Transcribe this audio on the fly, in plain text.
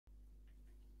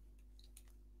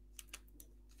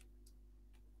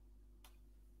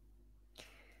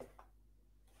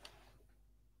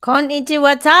Konnichiwa,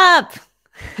 what's up?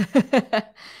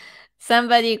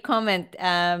 Somebody comment,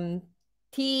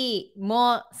 T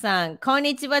Mo san,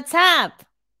 konnichiwa, what's up?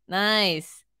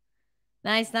 Nice.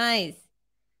 Nice, nice.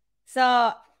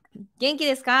 So, 元気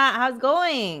ですか? How's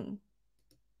going?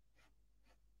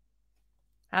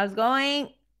 How's going?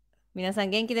 皆さん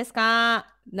元気ですか?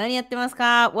 何やってます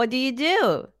か? What do you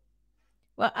do?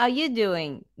 What are you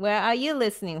doing? Where are you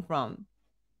listening from?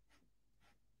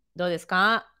 どうです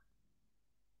か?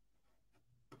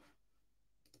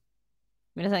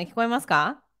 皆さん聞こえます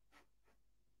か?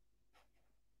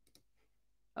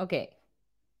 Okay.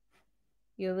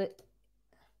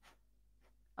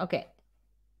 Okay.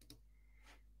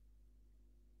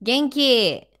 元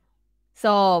気。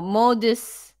そう、モードゥ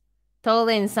ス、トー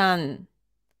レンさん、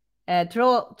ト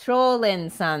ーレ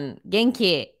ンさん、元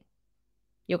気。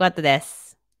よかったで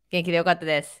す。元気でよかった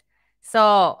です。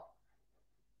So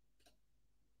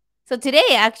today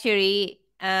actually,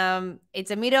 it's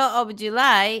the middle of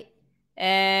July.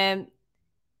 Are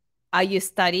you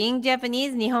studying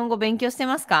Japanese? 日本語勉強して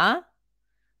ますか?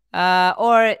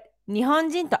 Or 日本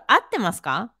人と会ってます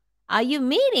か? Are you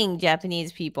meeting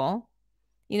Japanese people?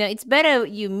 It's better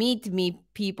you meet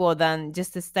people than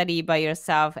just to study by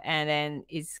yourself, and then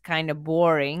it's kind of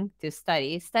boring to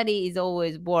study. Study is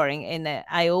always boring, and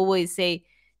I always say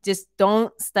just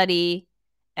don't study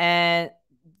and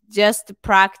just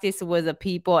practice with the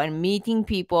people and meeting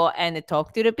people and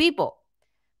talk to the people.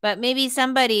 But maybe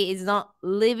somebody is not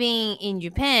living in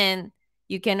Japan,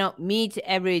 you cannot meet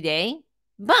every day,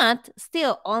 but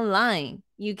still online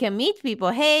you can meet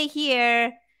people. Hey,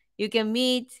 here you can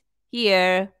meet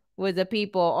here with the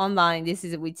people online.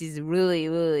 Which is really,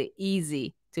 really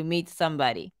easy to meet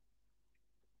somebody.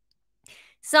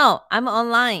 So I'm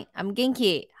online. I'm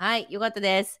Genki. Hi, よかった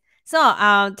です. So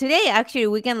today actually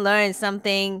we can learn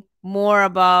something more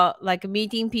about like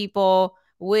meeting people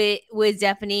with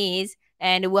Japanese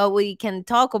and what we can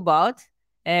talk about,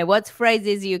 what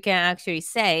phrases you can actually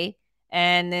say,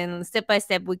 and then step by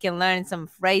step we can learn some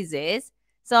phrases.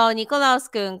 So ニコラウス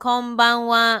くん、こんばん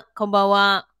は、こんばん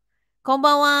は。こん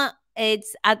ばんは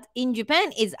it's in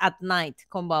Japan is at night,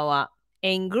 こんばんは.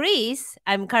 In Greece,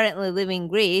 I'm currently living in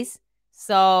Greece.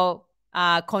 So,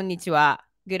 こんにちは.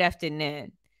 Good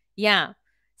afternoon. Yeah.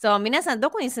 So, 皆さんど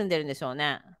こに住んでるんでしょう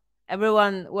ね?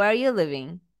 Everyone, where are you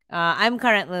living? I'm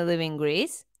currently living in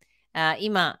Greece.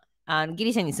 今、ギ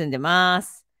リシャに住んでま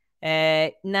す。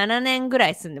7年ぐら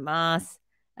い住んでます。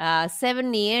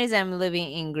7 years I'm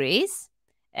living in Greece.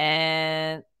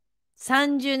 And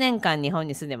 30年間日本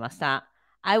に住んでました。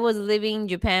I was living in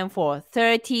Japan for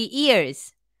 30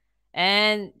 years.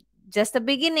 And just the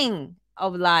beginning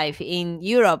of life in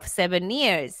Europe, 7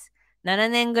 years. 7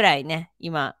年ぐらいね、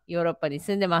今、ヨーロッパに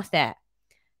住んでまして、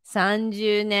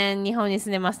30年日本に住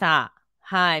んでました。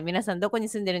はい、皆さんどこに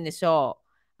住んでるんでしょ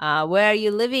う? Where are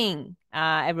you living,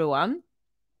 everyone?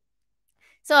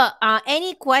 So,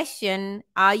 any question?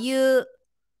 Are you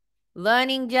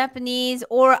learning Japanese,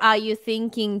 or are you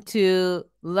thinking to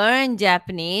learn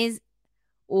Japanese,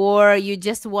 or you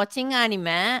just watching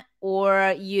anime,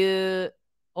 or you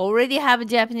already have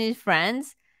Japanese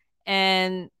friends,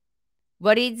 and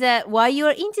why you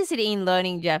are interested in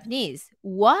learning Japanese?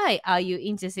 Why are you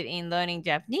interested in learning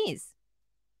Japanese?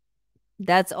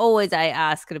 That's always I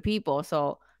ask the people.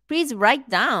 So please write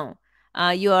down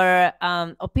your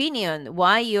opinion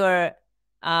why you're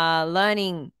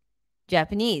learning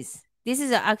Japanese. This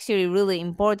is actually really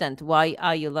important. Why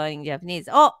are you learning Japanese?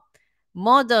 Oh,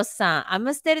 モドさん、ア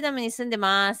ムステルダムに住んで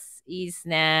ます。いいっす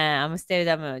ね。アムステル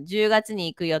ダム、10月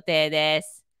に行く予定で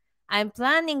す。I'm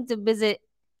planning to visit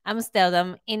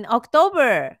Amsterdam in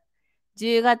October.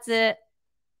 10月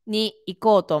に行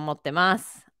こうと思ってま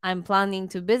す。I'm planning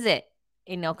to visit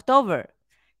in October.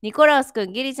 ニコラウス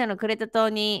君、ギリシャのクレタ島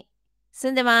に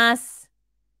住んでます。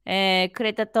ク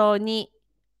レタ島に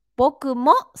僕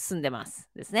も住んでます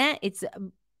ですね。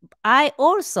I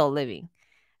also living.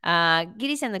 ギ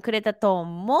リシャのクレタ島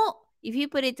も、if you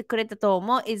put it クレタ島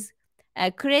も is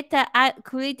Crete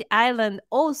Island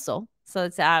also. So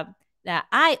it's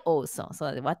I also.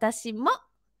 So 私も、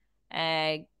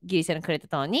ギリシャのクレタ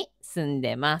島に住ん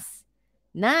でます。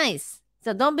Nice.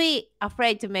 So don't be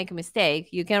afraid to make a mistake.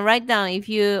 You can write down if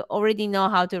you already know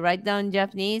how to write down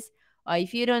Japanese, or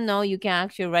if you don't know, you can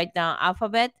actually write down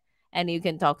alphabet and you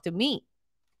can talk to me.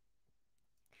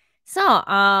 So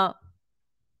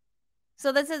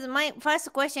this is my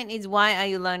first question is, why are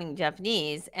you learning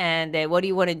Japanese, and what do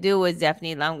you want to do with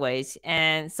Japanese language?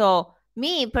 And so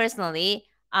me personally,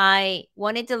 I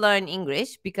wanted to learn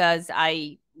English because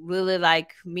I really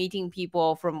like meeting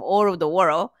people from all over the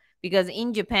world, because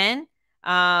in Japan,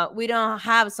 we don't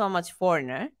have so much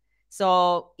foreigner.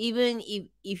 So even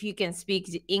if you can speak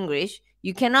English,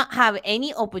 you cannot have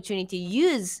any opportunity to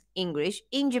use English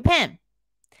in Japan.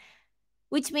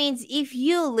 Which means if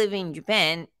you live in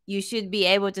Japan, you should be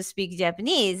able to speak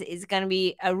Japanese. It's gonna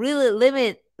be a really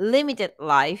limited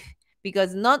life,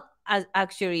 because not as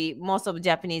actually most of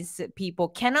Japanese people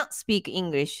cannot speak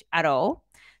English at all.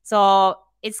 So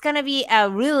it's gonna be a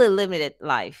really limited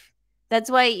life. That's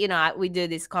why we do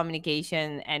this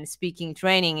communication and speaking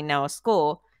training in our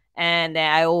school, and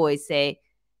I always say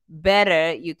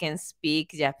better you can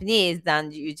speak Japanese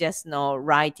than you just know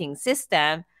writing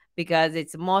system, because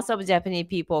it's most of Japanese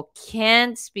people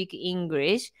can't speak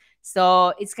English.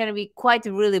 So it's gonna be quite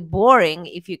really boring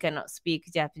if you cannot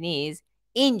speak Japanese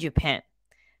in Japan,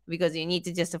 because you need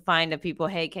to just find the people.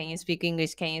 Hey, can you speak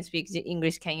English? Can you speak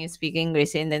English? Can you speak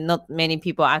English? And then not many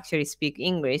people actually speak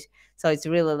English, so it's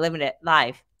really limited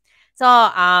life. So,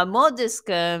 モードゥス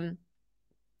君、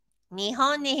日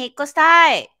本に引っ越し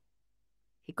たい。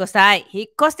引っ越したい。引っ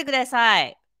越してくださ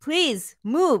い。Please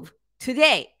move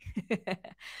today.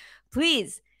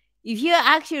 Please, if you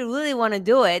actually really want to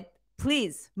do it,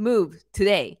 please move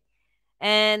today.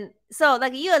 And so,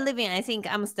 like, you are living, I think,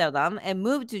 Amsterdam and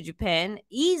move to Japan.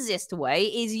 Easiest way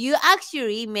is you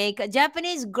actually make a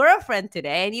Japanese girlfriend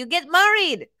today and you get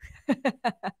married.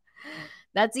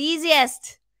 That's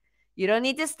easiest. You don't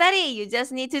need to study. You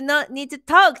just need to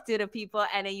talk to the people,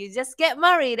 and then you just get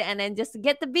married and then just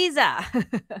get the visa.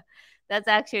 That's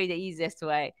actually the easiest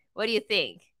way. What do you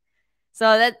think?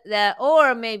 So that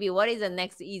or maybe what is the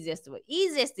next easiest way?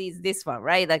 Easiest is this one,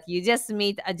 right? Like you just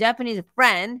meet a Japanese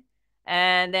friend,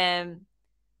 and then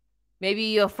maybe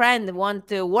your friend want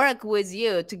to work with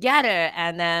you together,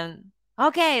 and then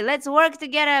okay, let's work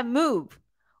together, move.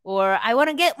 Or I want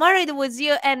to get married with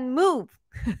you and move.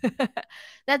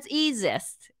 That's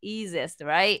easiest,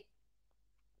 right?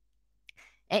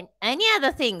 And any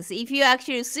other things, if you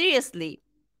actually seriously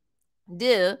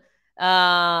do,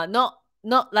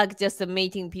 not like just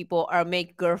meeting people or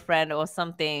make girlfriend or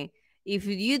something. If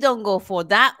you don't go for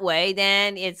that way,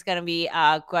 then it's gonna be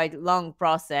a quite long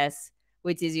process,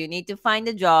 which is you need to find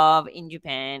a job in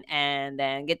Japan and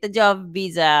then get the job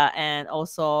visa, and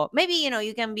also maybe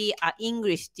you can be an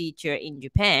English teacher in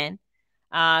Japan.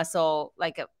 So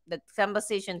like the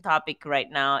conversation topic right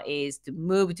now is to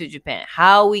move to Japan.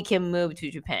 How we can move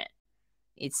to Japan?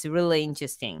 It's really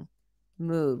interesting.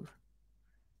 Move.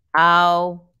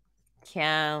 How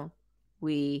can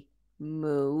we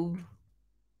move?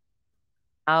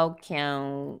 How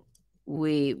can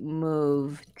we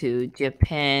move to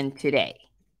Japan today?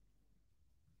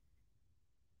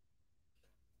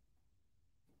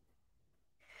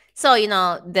 So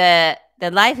the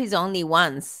life is only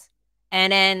once.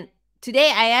 And then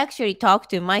today I actually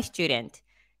talked to my student.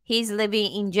 He's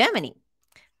living in Germany,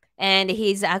 and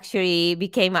he's actually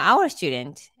became our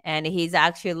student, and he's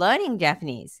actually learning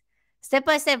Japanese step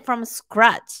by step from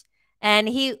scratch, and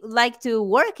he like to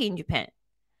work in Japan.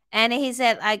 And he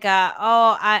said like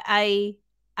oh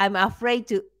I'm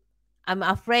afraid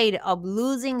of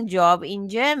losing job in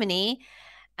Germany.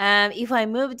 If I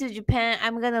move to Japan,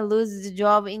 I'm gonna lose the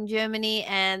job in Germany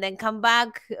and then come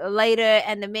back later,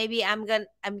 and then maybe I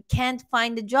can't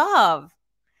find a job.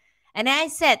 And I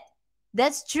said,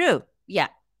 that's true. Yeah,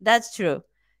 that's true.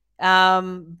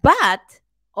 But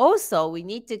also we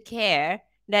need to care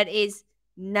that is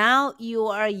now you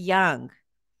are young,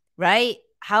 right?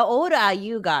 How old are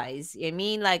you guys? I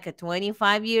mean, like a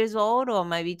 25 years old, or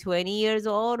maybe 20 years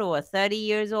old, or 30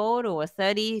 years old, or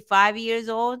 35 years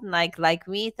old, like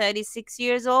me, 36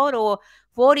 years old, or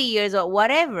 40 years old,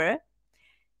 whatever.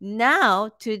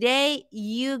 Now, today,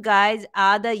 you guys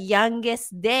are the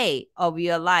youngest day of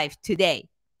your life today,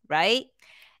 right?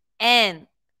 And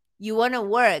you want to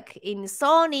work in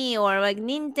Sony or like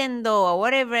Nintendo or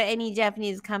whatever, any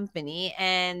Japanese company,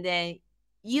 and then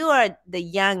you are the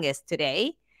youngest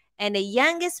today, and the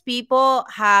youngest people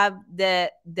have the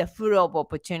full of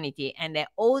opportunity, and the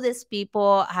oldest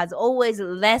people has always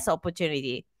less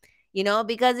opportunity,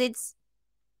 because it's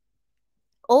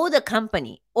older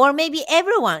company, or maybe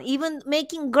everyone even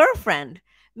making girlfriend,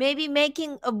 maybe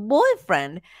making a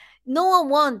boyfriend. No one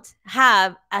wants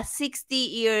have a 60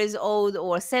 years old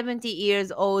or 70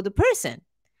 years old person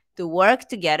to work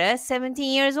together. 70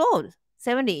 years old,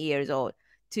 70 years old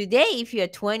today. If you're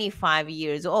 25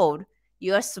 years old,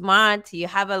 you're smart, you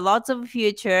have a lot of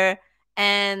future,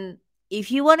 and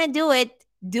if you want to do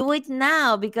it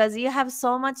now, because you have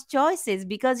so much choices,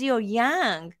 because you're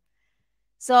young.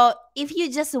 So if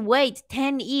you just wait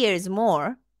 10 years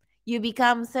more, you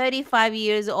become 35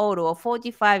 years old or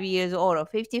 45 years old or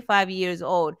 55 years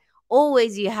old.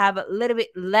 Always you have a little bit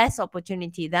less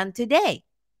opportunity than today.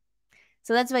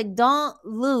 So that's why don't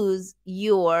lose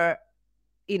your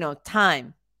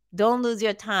time. Don't lose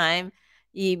your time.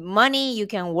 Money, you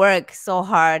can work so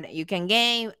hard, you can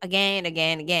gain again,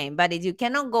 again, again, but if you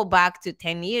cannot go back to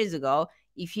 10 years ago.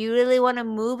 If you really want to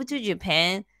move to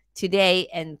Japan today,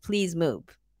 and please move.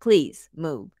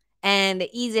 And the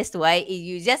easiest way is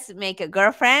you just make a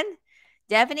girlfriend,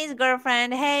 Japanese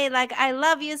girlfriend. Hey, like, I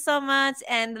love you so much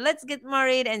and let's get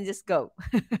married and just go.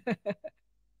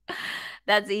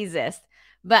 That's easiest.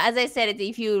 But as I said,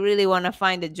 if you really want to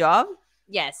find a job,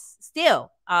 yes, still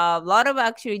a lot of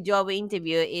actually job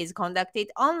interview is conducted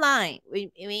online. I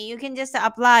mean, you can just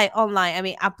apply online. I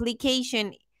mean,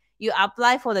 application, you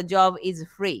apply for the job is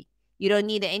free. You don't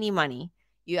need any money.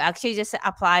 You actually just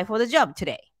apply for the job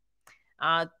today.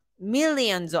 uh,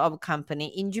 Millions of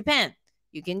company in Japan.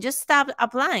 You can just stop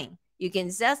applying. You can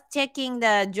just checking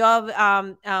the job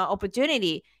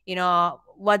opportunity.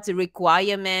 What's the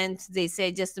requirement? They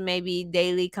say just maybe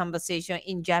daily conversation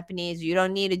in Japanese. You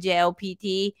don't need a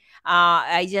JLPT.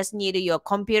 I just need your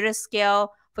computer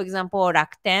skill. For example,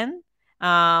 Rakuten,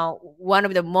 one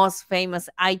of the most famous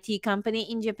IT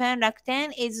company in Japan,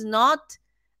 Rakuten is not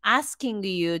asking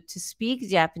you to speak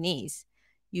Japanese.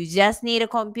 You just need a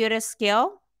computer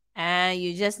skill, and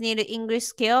you just need an English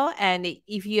skill. And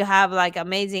if you have like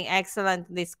amazing,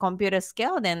 excellent this computer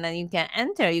skill, then you can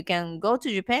enter. You can go to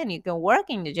Japan. You can work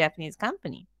in the Japanese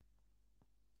company.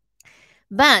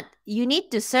 But you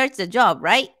need to search the job,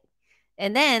 right?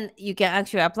 And then you can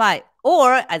actually apply.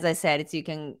 Or as I said, you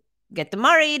can get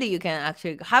married. You can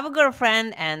actually have a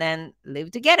girlfriend and then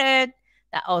live together.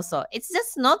 That also, it's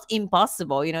just not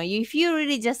impossible. If you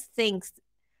really just think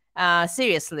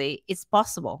seriously, it's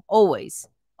possible. Always,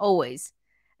 always.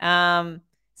 um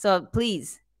so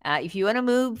please, if you want to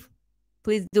move,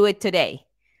 please do it today.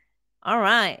 All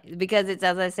right, because it's,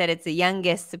 as I said, it's the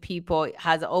youngest people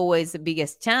has always the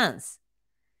biggest chance.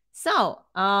 So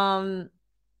some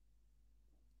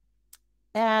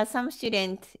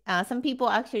people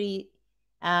actually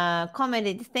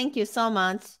commented, thank you so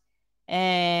much.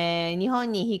 日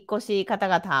本に引っ越し方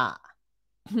々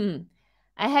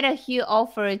I had a huge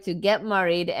offer to get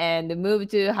married and move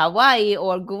to Hawaii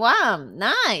or Guam.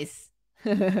 Nice.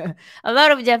 A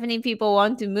lot of Japanese people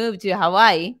want to move to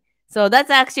Hawaii. So that's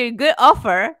actually a good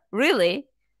offer. Really,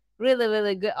 really,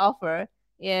 really good offer.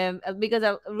 Yeah, because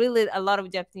really a lot of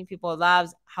Japanese people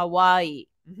loves Hawaii.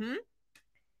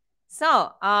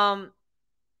 So,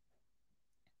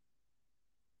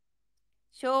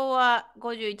 昭和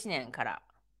51年から。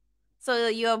So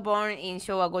you were born in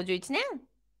昭和51年?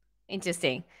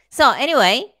 Interesting. So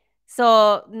anyway,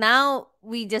 so now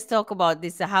we just talk about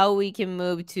this, how we can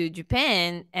move to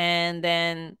Japan, and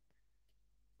then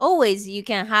always you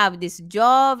can have this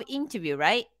job interview,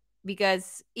 right?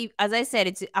 Because as I said,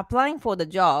 it's applying for the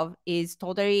job is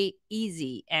totally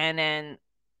easy, and then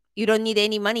you don't need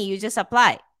any money. You just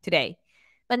apply today.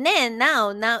 But then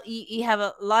now you have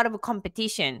a lot of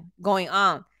competition going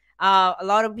on. A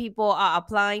lot of people are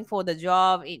applying for the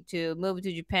job to move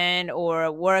to Japan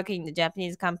or work in the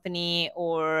Japanese company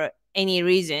or any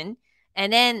reason.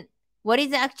 And then what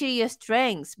is actually your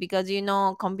strengths? Because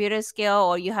computer skill,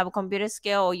 or you have a computer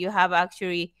skill, or you have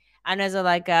actually another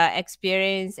like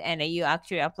experience, and you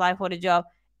actually apply for the job.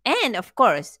 And of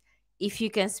course, if you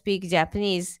can speak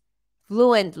Japanese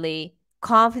fluently,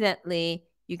 confidently,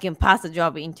 you can pass the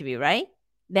job interview, right?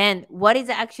 Then what is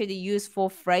actually the useful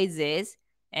phrases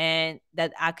and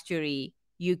that actually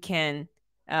you can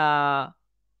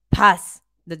pass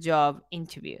the job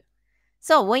interview?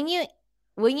 So when you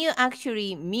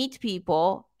actually meet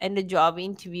people in the job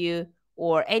interview,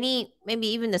 or any maybe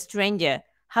even a stranger,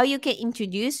 how you can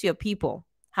introduce your people,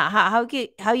 how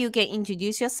you can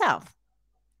introduce yourself.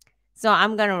 So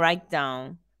I'm gonna write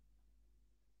down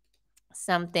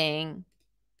something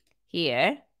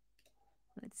here.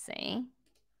 Let's see.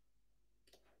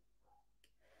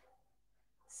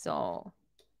 So,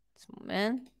 this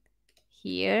moment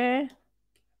here.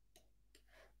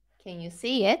 Can you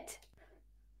see it?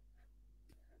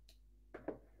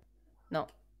 No,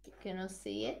 you cannot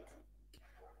see it.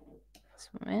 This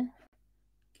moment.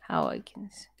 How I can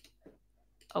see?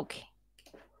 Okay.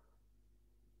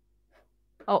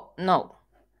 Oh no.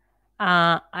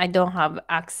 I don't have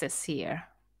access here.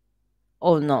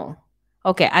 Oh no.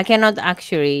 Okay, I cannot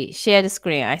actually share the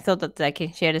screen. I thought that I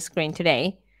can share the screen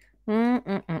today.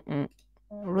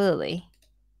 Really?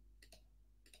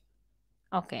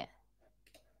 Okay.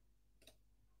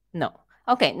 No.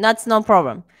 Okay, that's no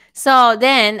problem. So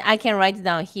then I can write it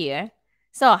down here.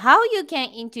 So how you can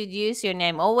introduce your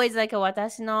name? Always like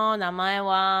私の名前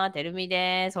はてるみ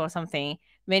です or something.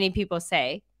 Many people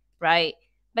say, right?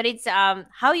 But it's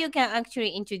how you can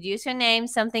actually introduce your name,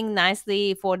 something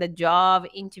nicely for the job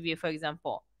interview, for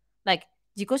example. Like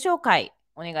自己紹介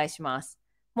お願いします。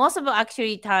Most of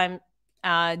actually time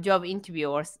job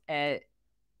interviewers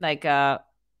like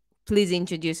please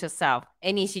introduce yourself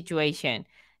any situation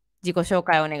自己紹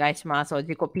介お願いします。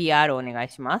自己 PR お願い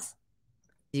します。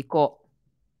自己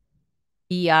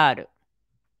PR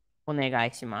お願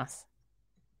いします。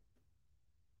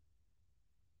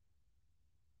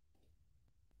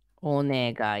お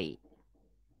願い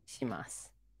しま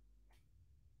す。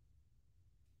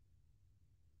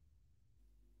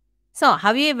So,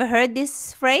 have you ever heard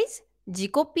this phrase? 自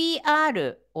己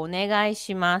PR お願い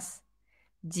します。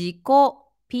自己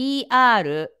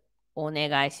PR お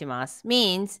願いします。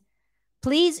means,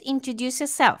 please introduce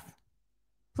yourself.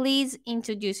 Please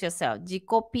introduce yourself. 自己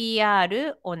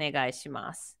PR お願いし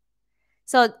ます。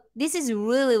So this is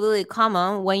really, really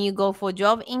common when you go for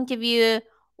job interview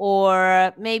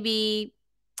or maybe,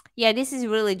 yeah, this is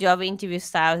really job interview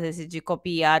style. This is 自己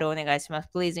PR お願いします。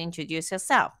Please introduce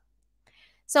yourself.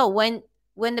 So when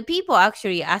the people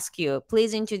actually ask you,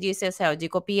 please introduce yourself, 自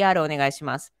己 PR お願いし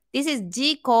ます。This is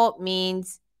自己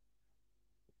means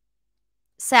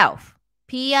self.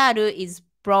 PR is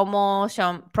promotion.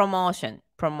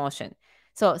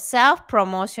 So self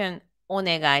promotion お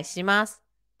願いします。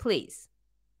Please.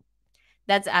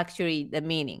 That's actually the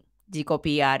meaning. 自己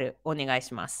PR お願い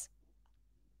します。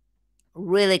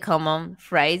Really common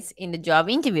phrase in the job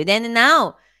interview. Then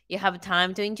now you have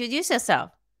time to introduce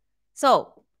yourself.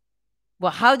 So,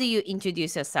 well, how do you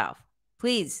introduce yourself?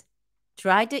 Please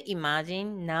try to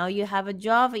imagine now you have a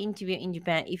job interview in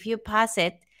Japan. If you pass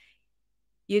it,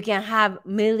 you can have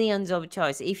millions of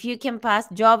choices. If you can pass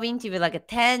job interview, like a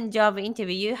 10 job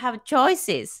interview, you have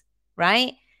choices,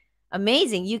 right?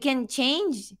 Amazing. You can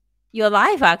change your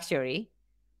life actually,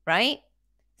 right?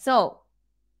 So,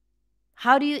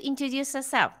 how do you introduce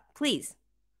yourself? Please.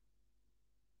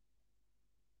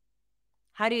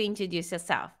 How do you introduce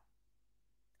yourself?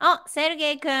 Oh,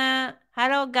 Sergey kun.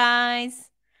 Hello, guys.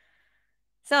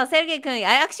 So, Sergey kun,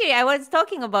 I was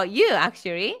talking about you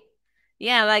actually.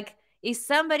 Yeah, like if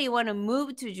somebody want to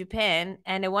move to Japan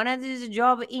and they want to do the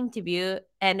job interview,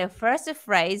 and the first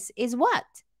phrase is what?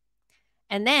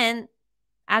 And then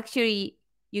actually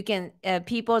you can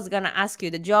people's gonna ask you,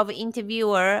 the job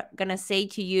interviewer gonna say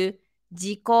to you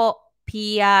自己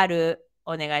PR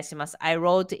お願いします。I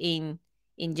wrote in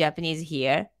Japanese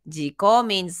here. 自己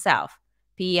means self.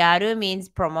 PR means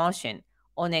promotion.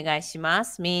 お願いしま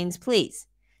す means please.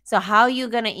 So how you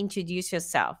gonna introduce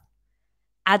yourself?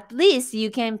 At least you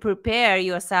can prepare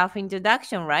your self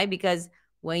introduction, right? Because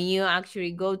when you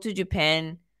actually go to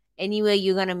Japan, anyway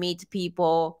you're gonna meet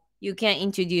people, you can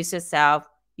introduce yourself,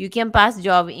 you can pass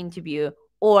job interview,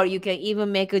 or you can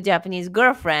even make a Japanese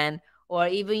girlfriend, or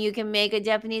even you can make a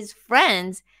Japanese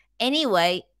friends.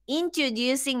 Anyway,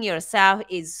 introducing yourself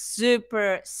is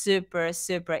super, super,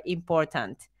 super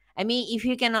important. I mean, if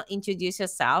you cannot introduce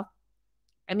yourself,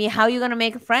 I mean, how are you gonna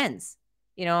make friends?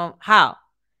 You know, how?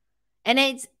 And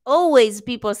it's always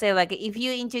people say like if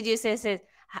you introduce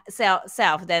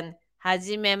yourself, then は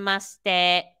じめまし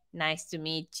て nice to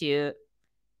meet you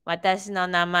私の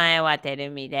名前はて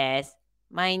るみです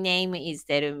My name is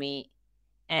てるみ、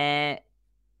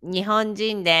日本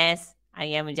人です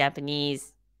I am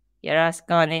Japanese よろしく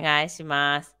お願いし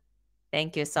ます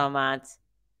Thank you so much.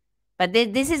 But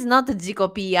this is not 自己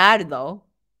PR though.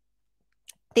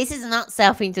 This is not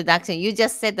self-introduction. You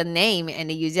just said the name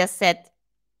and you just said,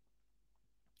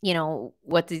 you know,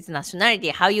 what is nationality,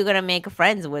 how you gonna make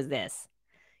friends with this,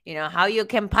 you know, how you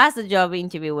can pass the job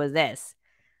interview with this.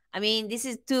 I mean, this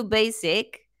is too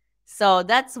basic. So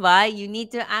that's why you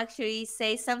need to actually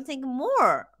say something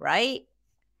more, right?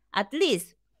 At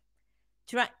least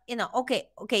try, you know, okay,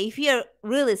 if you're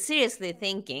really seriously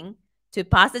thinking to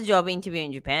pass the job interview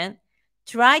in Japan,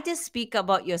 try to speak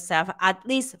about yourself at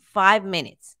least 5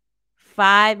 minutes.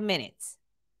 5 minutes.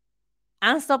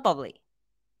 Unstoppably.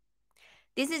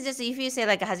 This is just if you say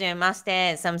like はじめまし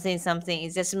て something something,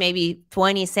 it's just maybe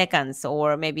 20 seconds,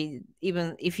 or maybe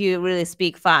even if you really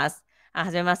speak fast.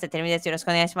 はじめまして、てるみです。よろしく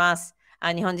お願いします。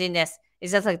日本人です。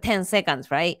It's just like 10 seconds,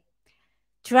 right?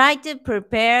 Try to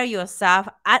prepare yourself.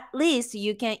 At least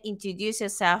you can introduce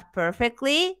yourself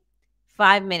perfectly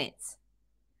 5 minutes.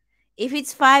 If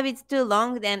it's 5, it's too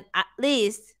long, then at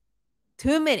least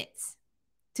 2 minutes.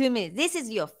 2 minutes. This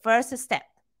is your first step.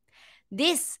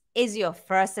 This is your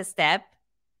first step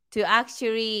to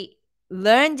actually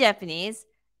learn Japanese,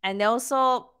 and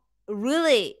also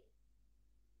really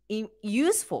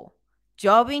useful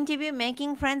job interview,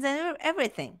 making friends, and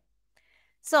everything.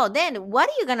 So then what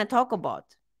are you going to talk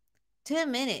about? 2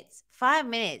 minutes, 5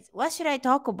 minutes. What should I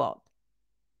talk about?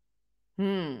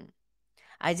 Hmm.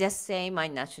 I just say my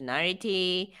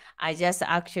nationality. I just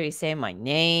actually say my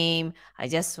name. I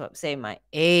just say my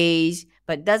age,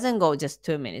 but doesn't go just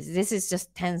 2 minutes. This is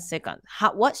just 10 seconds.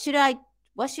 What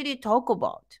should you talk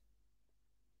about?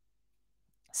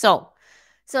 So,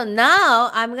 so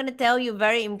now I'm gonna tell you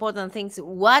very important things.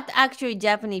 What actually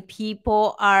Japanese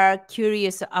people are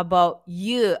curious about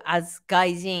you as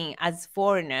gaijin, as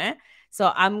foreigner.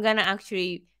 So I'm gonna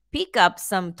actually pick up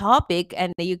some topic,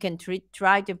 and you can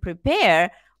try to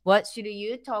prepare. What should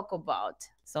you talk about?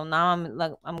 So now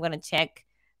I'm gonna check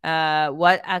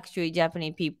what actually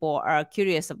Japanese people are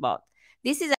curious about.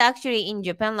 This is actually in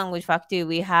Japan Language Factory.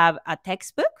 We have a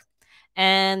textbook,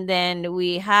 and then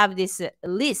we have this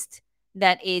list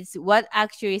that is what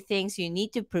actually things you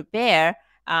need to prepare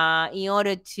in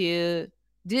order to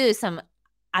do some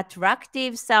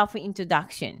attractive self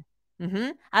introduction.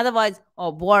 Otherwise,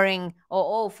 oh, boring.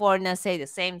 Or oh, foreigners say the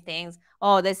same things.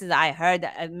 Oh, this is I heard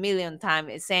a million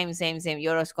times. Same.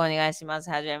 よろしくお願いしま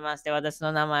す。はじめまして。私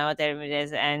の名前はテレビで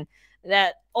す。And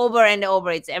that over and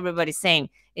over, it's everybody saying.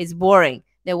 It's boring.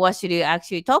 Then what should you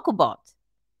actually talk about?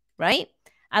 Right?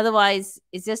 Otherwise,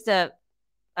 it's just a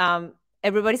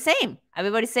everybody same.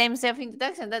 Everybody same self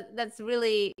introduction. That's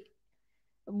really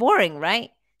boring, right?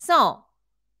 So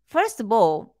first of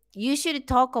all, you should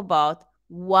talk about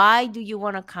why do you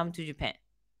want to come to Japan.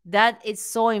 That is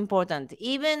so important.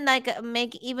 Even like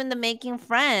even the making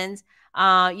friends,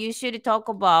 you should talk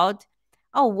about,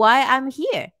 oh, why I'm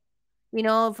here.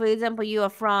 For example, you are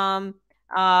from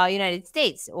United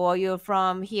States, or you're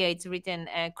from here. It's written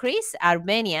Chris,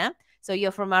 Albania. So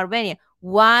you're from Albania.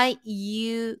 Why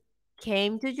you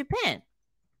came to Japan?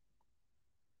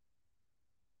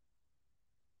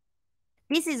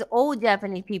 This is all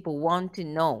Japanese people want to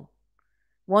know.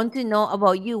 Want to know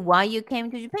about you, why you came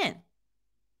to Japan.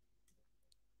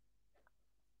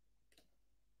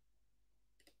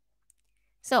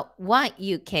 So why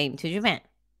you came to Japan?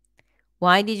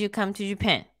 Why did you come to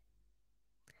Japan?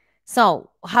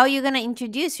 So how are you gonna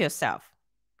introduce yourself?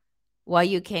 Why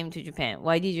you came to Japan?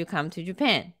 Why did you come to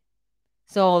Japan?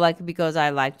 So like because I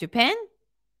like Japan?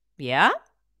 Yeah.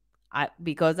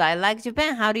 Because I like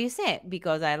Japan. How do you say it?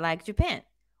 Because I like Japan,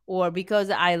 or because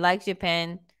I like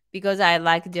Japan, because I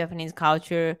like Japanese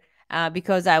culture,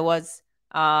 because I was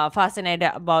fascinated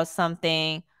about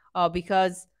something, or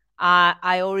because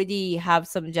I already have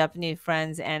some Japanese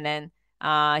friends, and then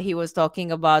he was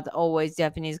talking about always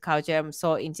Japanese culture. I'm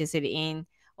so interested in,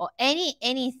 or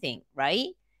anything, right?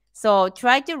 So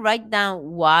try to write down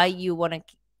why you want to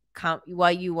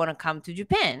come to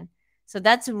Japan. So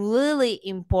that's really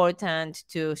important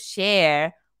to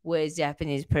share with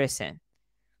Japanese person.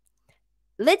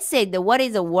 Let's say that what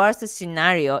is the worst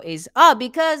scenario is, oh,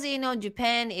 because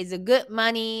Japan is a good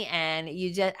money, and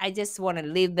I just want to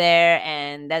live there,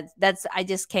 and that's I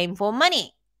just came for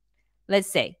money. Let's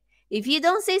say, if you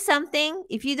don't say something,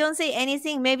 if you don't say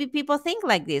anything, maybe people think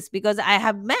like this, because I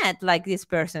have met like this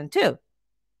person too.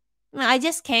 I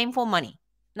just came for money,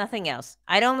 nothing else.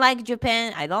 I don't like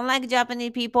Japan. I don't like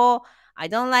Japanese people. I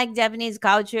don't like Japanese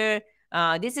culture.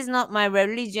 This is not my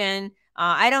religion.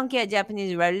 I don't care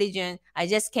Japanese religion. I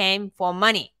just came for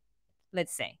money,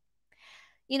 let's say.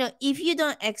 If you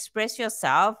don't express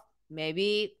yourself,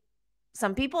 maybe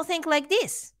some people think like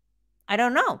this. I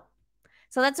don't know.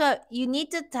 So that's why you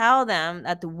need to tell them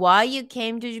that why you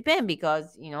came to Japan,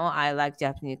 because I like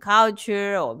Japanese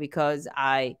culture, or because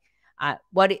I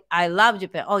love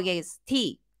Japan. Oh yes,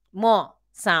 tea, more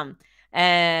some,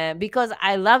 because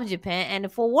I love Japan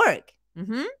and for work.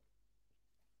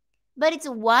 But it's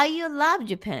why you love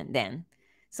Japan then.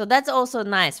 So that's also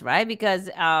nice, right? Because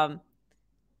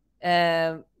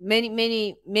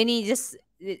many just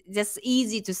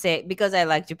easy to say because I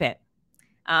like Japan.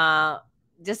 uh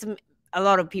just a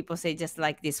lot of people say just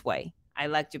like this way, I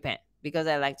like Japan because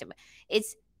I like Japan.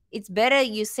 It's better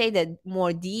you say that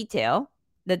more detail,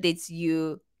 that it's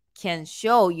you can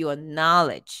show your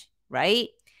knowledge, right?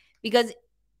 Because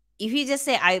if you just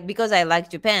say I because I like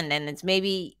Japan, then it's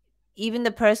maybe even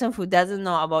the person who doesn't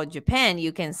know about Japan,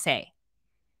 you can say,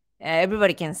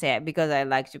 everybody can say it because I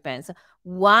like Japan. So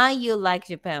why you like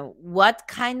Japan? What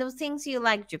kind of things you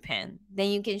like Japan? Then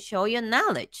you can show your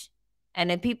knowledge, and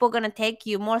then people gonna take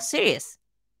you more serious,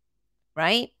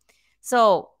 right?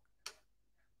 So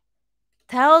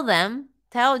tell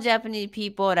Japanese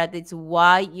people that it's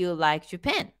why you like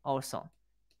Japan also.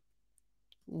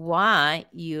 Why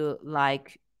you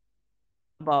like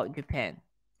about Japan.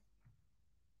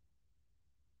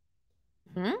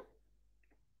 Hmm?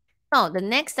 So the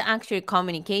next actual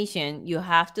communication, you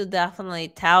have to definitely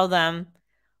tell them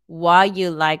why you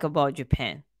like about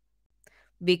Japan.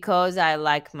 because I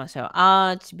like martial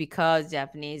arts, because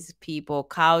Japanese people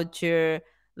culture,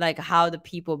 like how the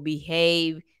people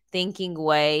behave, thinking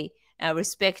way,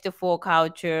 respect for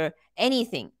culture,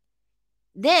 anything.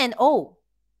 Then, oh,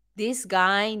 this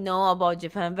guy know about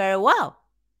Japan very well.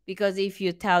 Because if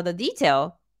you tell the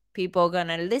detail, people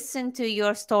gonna listen to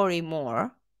your story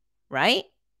more, right?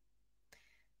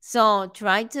 So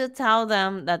try to tell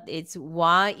them that it's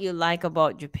what you like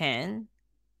about Japan.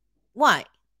 Why?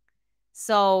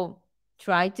 So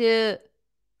try to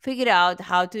figure out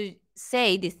how to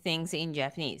say these things in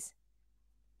Japanese.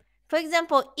 For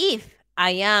example, if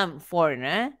I am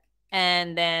foreigner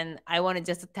and then I want to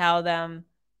just tell them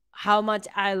how much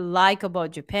I like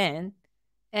about Japan,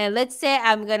 and let's say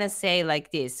I'm gonna say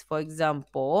like this, for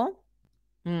example,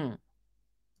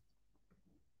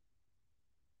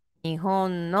 日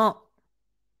本の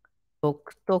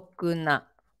独特な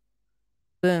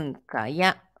文化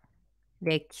や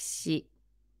歴史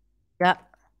が、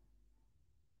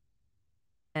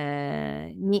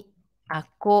にあ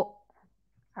こ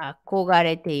憧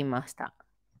れていました。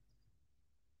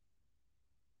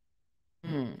う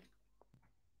ん。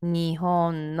日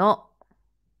本の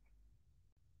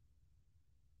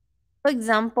For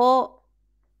example,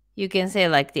 you can say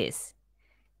like this.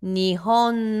 日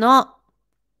本の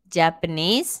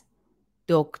Japanese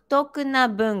独特な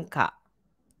文化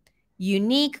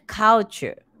unique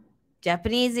culture.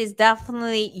 Japanese is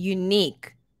definitely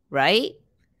unique, right?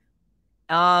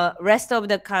 Rest of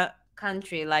the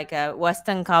country like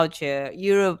Western culture,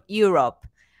 Europe,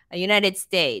 United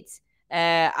States,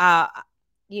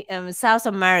 South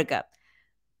America.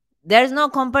 There's no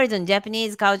comparison.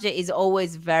 Japanese culture is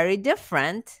always very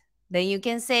different. Then you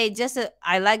can say just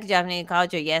I like Japanese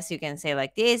culture. Yes, you can say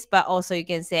like this, but also you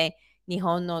can say 日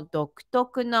本の独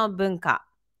特の文化,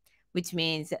 which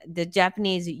means the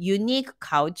Japanese unique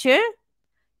culture.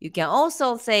 You can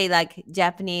also say like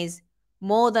Japanese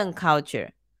modern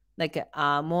culture, like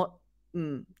more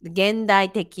現代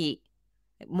的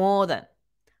modern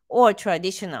or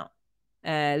traditional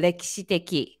歴史的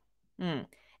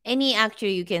any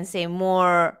actually you can say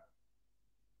more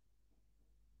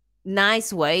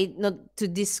nice way not to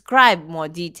describe more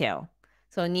detail.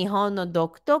 So 日本の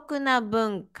独特な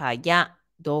文化や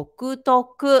独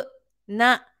特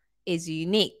な is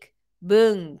unique.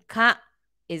 文化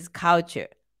is culture.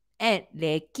 And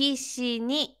歴史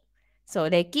に so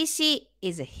歴史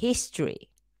is history.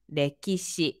 歴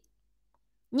史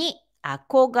に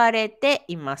憧れて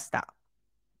いました。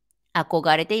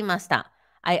憧れていました。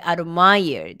I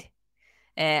admired.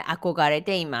 憧れ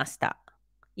ていました。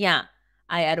Yeah,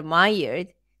 I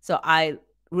admired. So I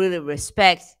really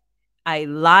respect. I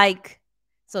like.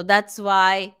 So that's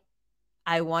why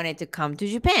I wanted to come to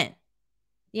Japan.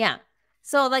 Yeah.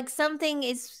 So like something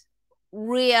is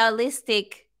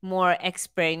realistic more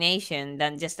explanation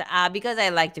than just because I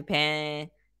like Japan.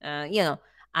 You know,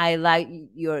 I like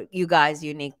you guys'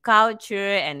 unique culture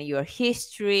and your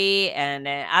history and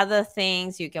other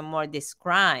things you can more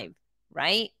describe,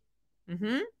 right?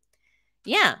 Mm-hmm.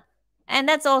 Yeah. And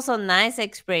that's also nice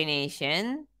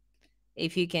explanation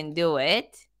if you can do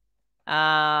it.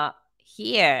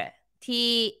 Here,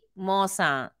 T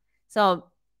Mo-san. So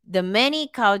the many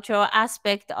cultural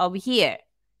aspect of here.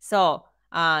 So,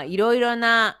 いろいろ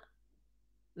な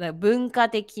文化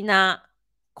的な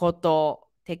こと、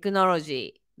テクノロ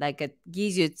ジー、like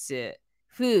技術、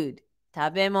food、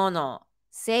食べ物、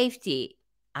safety、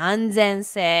安全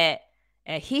性、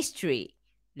history、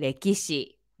歴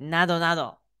史、などな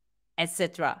ど、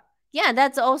etc. Yeah,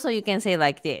 that's also you can say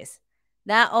like this.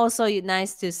 That also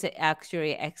nice to say,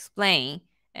 actually explain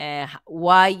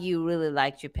why you really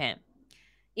like Japan.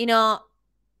 You know,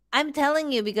 I'm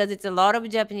telling you because it's a lot of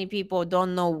Japanese people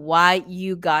don't know why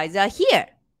you guys are here.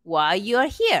 Why you are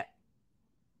here?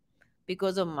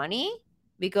 Because of money?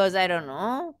 Because I don't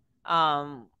know.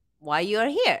 Why you are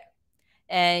here?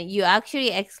 And you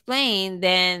actually explain,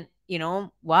 then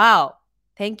wow,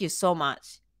 thank you so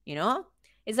much.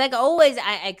 It's like always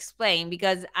I explain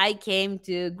because I came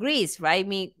to Greece, right?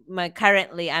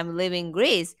 Currently I'm living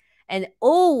Greece, and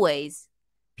always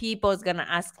people's gonna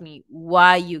ask me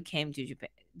why you came to Japan,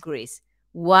 Greece,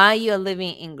 why you're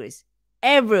living in Greece.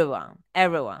 Everyone.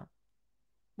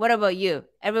 What about you?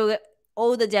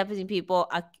 All the Japanese people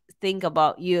think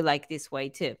about you like this way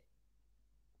too.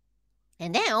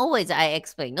 And then always I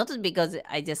explain, not because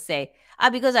I just say,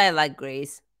 because I like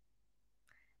Greece.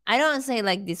 I don't say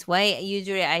like this way.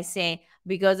 Usually I say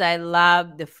because I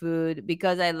love the food,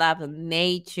 because I love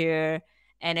nature.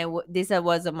 And this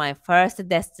was my first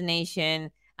destination,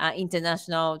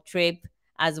 international trip.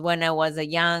 As when I was a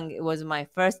young, it was my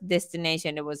first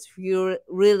destination. It was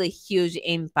really huge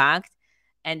impact.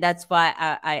 and that's why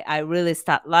I really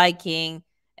start liking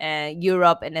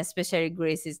Europe, and especially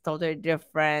Greece is totally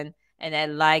different, and I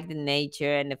like the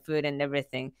nature and the food and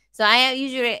everything. So I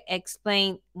usually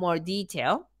explain more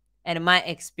detail and my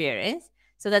experience.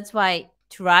 So that's why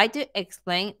try to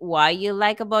explain why you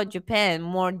like about Japan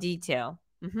more detail.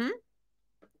 Mm-hmm.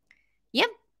 Yep.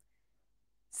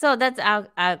 So that's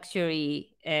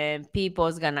actually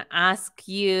people's gonna ask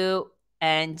you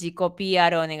and 自己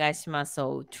PR お願いします.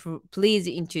 So please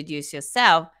introduce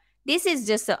yourself. This is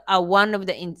just a one of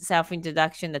the self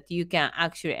introduction that you can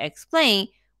actually explain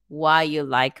why you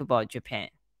like about Japan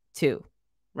too,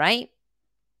 right?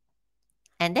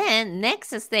 And then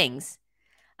next things,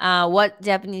 what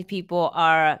Japanese people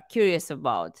are curious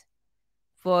about.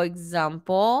 For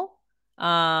example,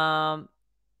 about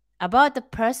the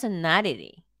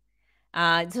personality.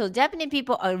 So Japanese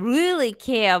people are really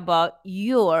care about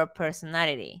your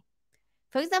personality.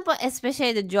 For example,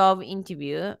 especially the job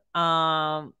interview,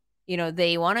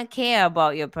 they want to care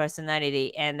about your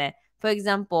personality. And for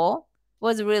example,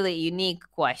 was a really unique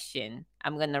question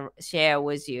I'm gonna share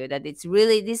with you that this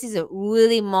is a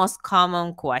really most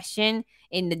common question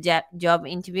in the job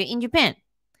interview in Japan.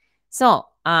 So,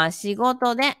 仕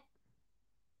事で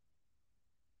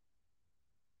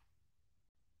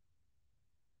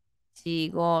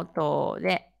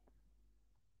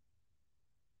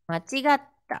間違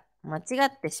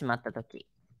ってしまったとき、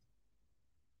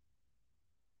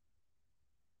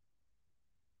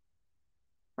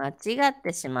間違っ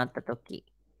てしまったとき、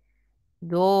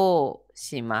どう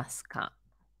しますか？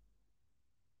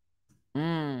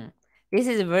 This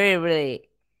is a very, really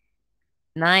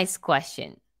nice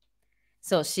question.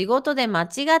 So, 仕事で間違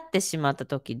ってしまった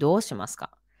とき、どうします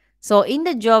か？ So, in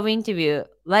the job interview,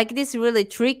 like this really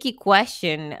tricky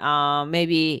question,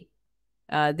 maybe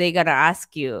they gotta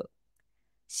ask you,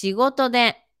 仕事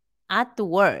で at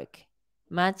work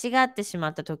間違ってしま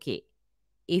ったとき、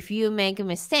if you make a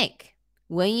mistake,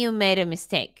 when you made a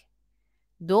mistake,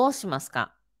 どうします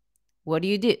か？ What do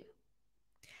you do?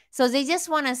 So they just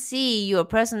want to see your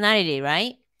personality,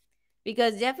 right?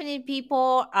 Because Japanese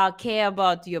people care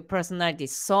about your personality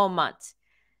so much.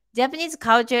 Japanese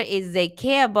culture is they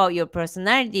care about your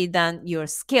personality than your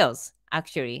skills,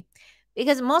 actually.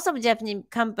 Because most of Japanese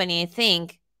company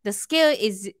think the skill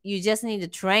is you just need the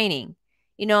training.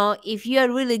 If you're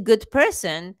a really good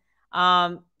person,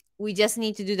 we just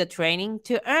need to do the training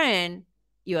to earn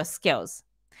your skills.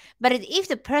 But if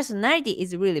the personality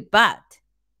is really bad,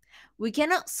 we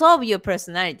cannot solve your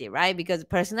personality, right? Because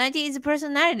personality is a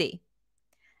personality.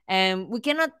 And we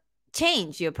cannot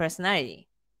change your personality,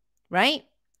 right?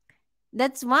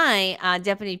 That's why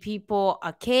Japanese people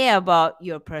care about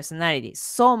your personality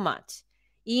so much.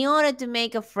 In order to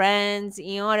make a friends,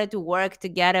 in order to work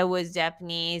together with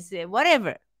Japanese,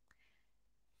 whatever,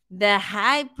 the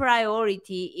high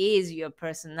priority is your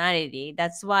personality.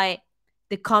 That's why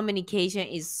the communication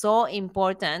is so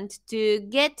important to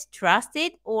get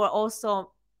trusted, or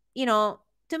also,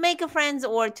 to make a friends,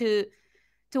 or to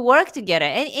work together,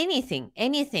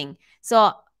 anything.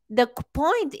 So the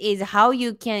point is how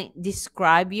you can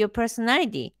describe your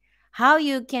personality, how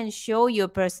you can show your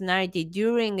personality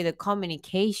during the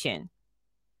communication.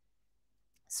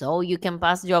 So you can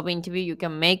pass job interview, you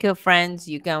can make your friends,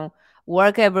 you can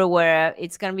work everywhere.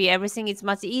 It's gonna be everything. It's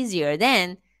much easier.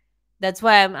 Then that's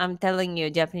why I'm telling you,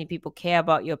 Japanese people care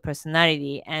about your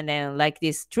personality. And then like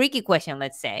this tricky question,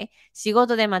 let's say, 仕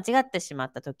事で間違ってしま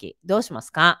ったとき、どうしま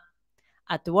すか?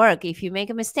 At work, if you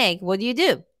make a mistake, what do you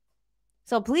do?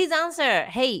 So please answer.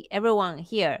 Hey, everyone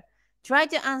here, try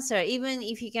to answer. Even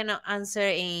if you cannot answer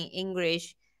in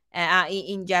English,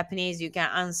 in Japanese, you can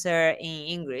answer in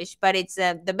English. But it's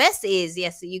the best is,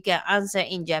 yes, you can answer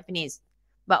in Japanese.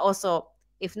 But also,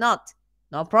 if not,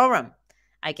 no problem.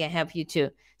 I can help you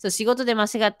too. So 仕事で間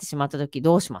違ってしまったとき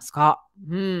どうしますか?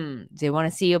 They want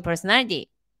to see your personality.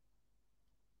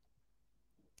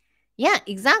 Yeah,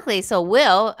 exactly. So,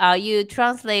 Will, you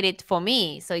translate it for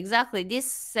me. So, exactly, this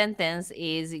sentence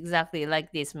is exactly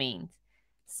like this means.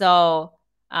 So,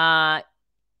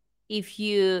 if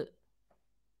you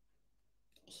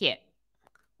here,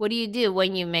 what do you do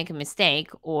when you make a mistake,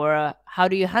 or how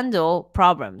do you handle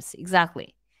problems?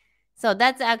 Exactly. So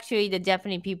that's actually the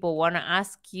Japanese people want to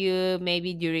ask you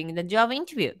maybe during the job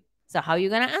interview. So how are you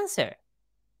gonna answer?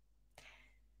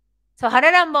 So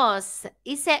Hararambos,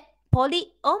 is it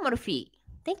polyomorphy?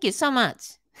 Thank you so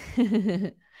much.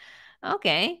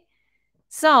 Okay.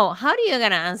 So how do you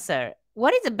gonna answer?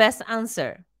 What is the best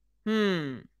answer?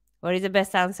 What is the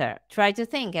best answer? Try to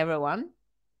think, everyone.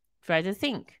 Try to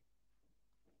think.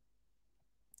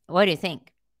 What do you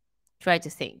think? Try to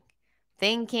think.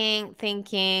 Thinking.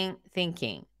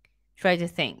 Try to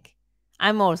think.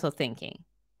 I'm also thinking.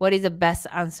 What is the best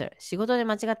answer? 仕事で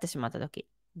間違ってしまったとき、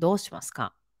どうします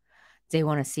か？ They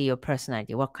want to see your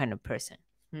personality. What kind of person?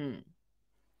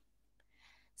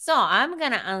 So I'm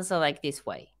gonna answer like this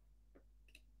way.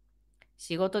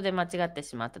 仕事で間違って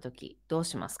しまったとき、どう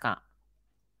しますか？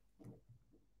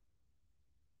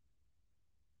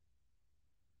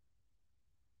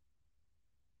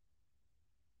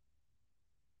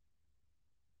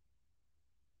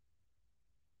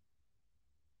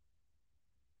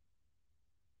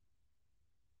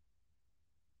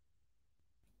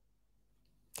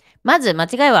まず間違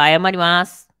いは謝りま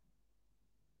す。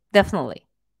Definitely.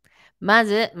 ま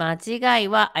ず間違い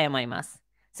は謝ります。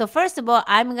So first of all,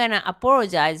 I'm gonna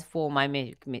apologize for my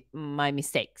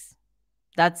mistakes.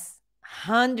 That's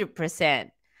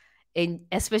 100%. In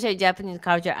especially Japanese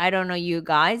culture, I don't know you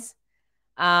guys.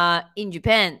 In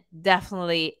Japan,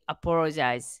 definitely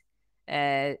apologize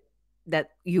that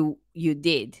you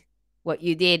did. What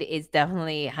you did is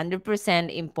definitely 100%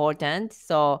 important.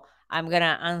 So I'm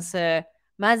gonna answer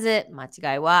まず間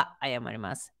違いは謝り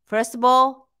ます。First of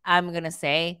all, I'm gonna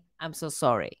say I'm so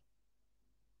sorry.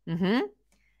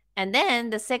 And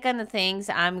then the second things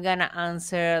I'm gonna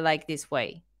answer like this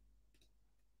way.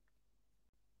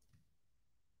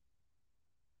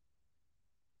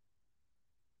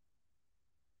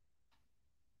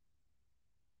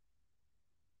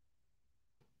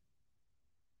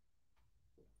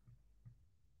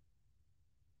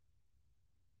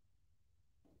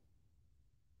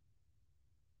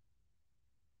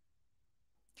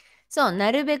 そう、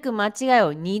なるべく間違い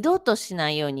を二度としな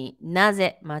いようにな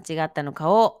ぜ間違ったのか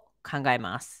を考え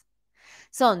ます。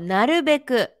そう、なるべ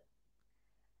く。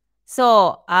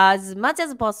そう、as much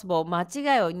as possible 間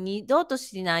違いを二度と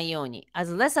しないように。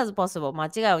as less as possible 間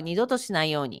違いを二度としな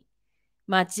いように。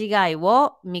間違い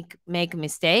をmake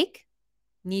mistake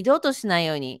二度としない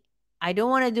ように。I don't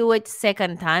want to do it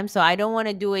second time, so I don't want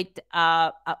to do it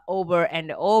over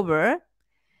and over.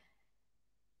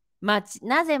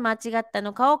 なぜ間違った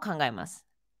のかを考えます。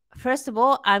First of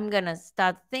all, I'm gonna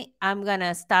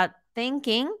start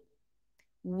thinking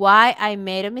why I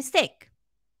made a mistake.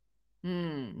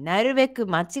 なるべく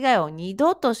間違いを二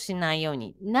度としないよう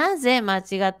に、なぜ間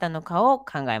違ったのかを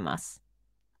考えます。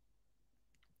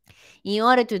In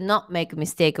order to not make a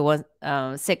mistake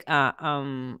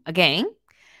again,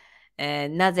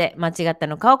 なぜ間違った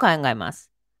のかを考えま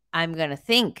す。I'm gonna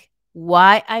think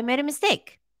why I made a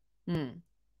mistake.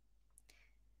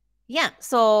 Yeah,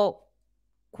 so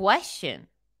question.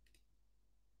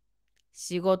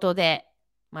 仕事で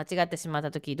間違ってしまっ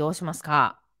たときどうします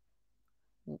か？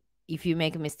 If you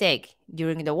make a mistake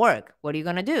during the work, what are you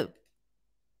gonna do?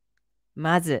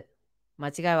 まず、間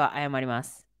違いは謝りま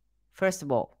す。First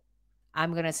of all,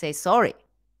 I'm gonna say sorry.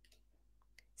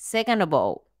 Second of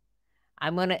all,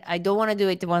 I don't wanna do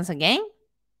it once again.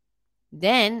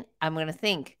 Then I'm gonna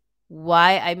think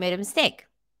why I made a mistake.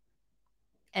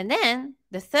 And then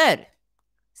the third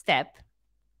step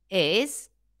is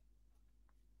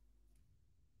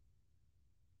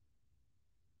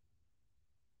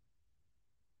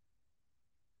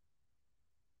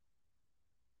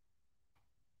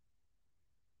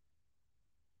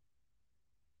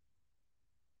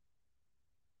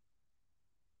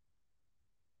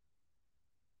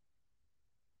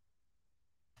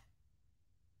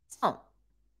so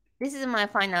this is my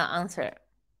final answer.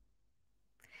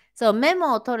 So メ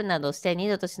モを取るなどして二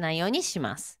度としないようにし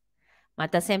ます。ま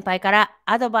た先輩から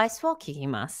アドバイスを聞き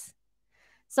ます。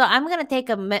So I'm gonna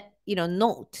take a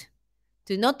note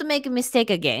to not make a mistake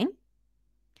again.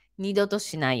 二度と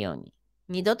しないように。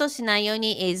二度としないよう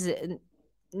に is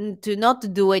to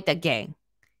not do it again.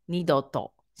 二度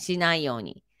としないよう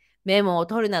に。メモを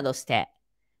取るなどして。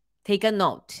take a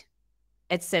note,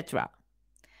 etc.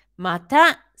 ま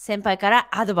た先輩から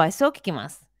アドバイスを聞きま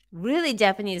す。Really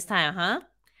Japanese style, huh?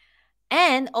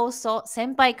 And also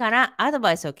先輩からアド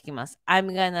バイスを聞きます。I'm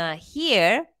gonna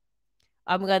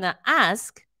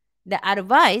ask the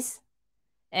advice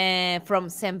from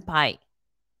先輩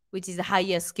which is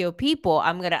higher skill people.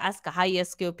 I'm gonna ask higher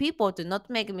skill people to not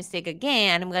make a mistake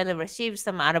again, and I'm gonna receive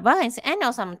some advice and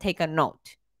also I'm gonna take a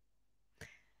note.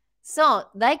 So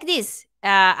like this,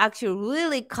 actually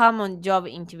really common job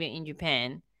interview in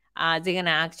Japan. They're gonna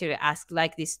actually ask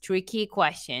like this tricky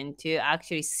question to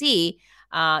actually see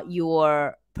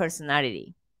your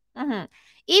personality.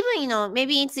 Even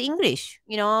maybe it's English.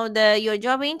 Your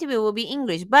job interview will be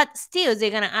English, but still they're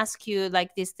gonna ask you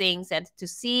like these things and to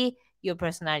see your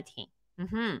personality.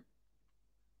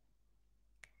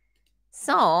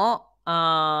 So,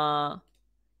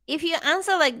 if you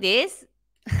answer like this,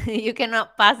 you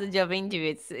cannot pass the job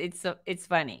interview. It's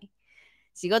funny.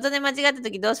 仕事で間違った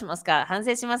時どうしますか？反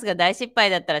省しますが、大失敗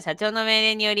だったら社長の命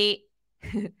令により、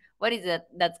What is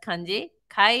that 漢字？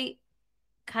海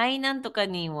なんとか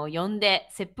人を呼んで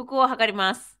切腹を図り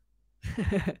ます。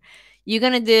You're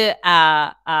gonna do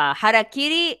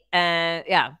harakiri and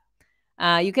yeah.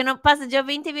 You cannot pass the job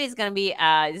interview. It's gonna be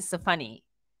this is so funny.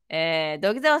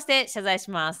 土下座をして謝罪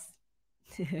します。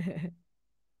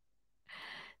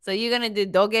So you're gonna do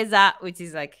dogeza, which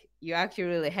is like you actually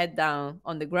really head down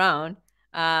on the ground.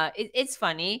 It's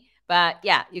funny, but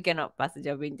yeah, you cannot pass the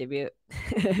job interview.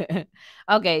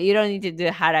 Okay, you don't need to do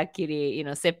harakiri,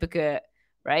 seppuku,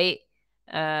 right?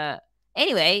 Uh,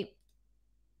 anyway,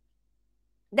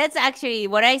 that's actually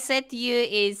what I said to you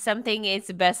is something it's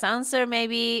the best answer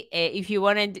maybe. If you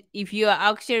are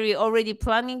actually already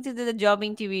planning to do the job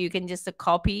interview, you can just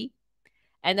copy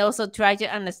and also try to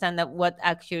understand that what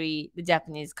actually the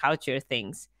Japanese culture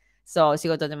thinks. So 仕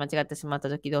事で間違ってしまった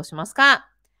時どうしますか？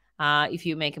 If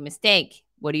you make a mistake,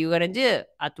 what are you gonna do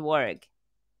at work?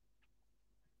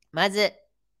 まず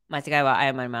間違いは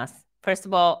謝ります。First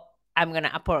of all, I'm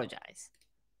gonna apologize.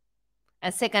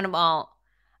 And second of all,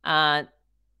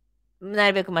 な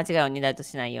るべく間違いを二度と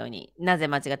しないように、なぜ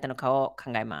間違ったのかを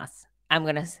考えます。I'm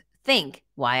gonna think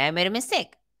why I made a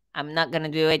mistake. I'm not gonna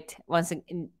do it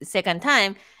second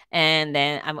time, and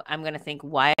then I'm gonna think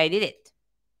why I did it.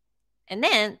 And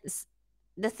then,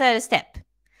 the third step.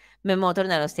 メモを取る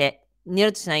などして二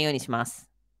度としないようにします。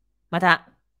また、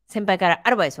先輩からア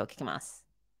ドバイスを聞きます。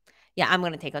Yeah, I'm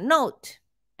gonna take a note,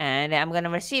 and I'm gonna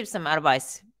receive some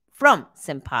advice from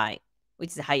senpai,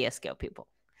 which is higher skill people.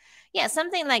 Yeah,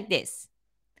 something like this.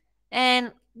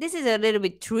 And this is a little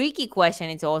bit tricky question.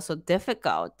 It's also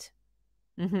difficult.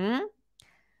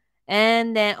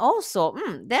 And then also,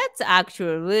 that's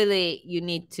actually really you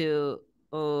need to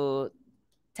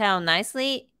tell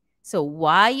nicely. So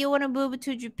why you want to move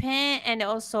to Japan, and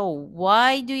also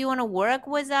why do you want to work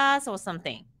with us or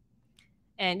something?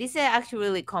 And this is actually a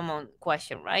really common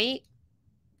question, right?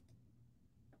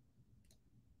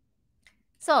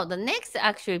 So the next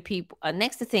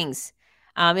next things,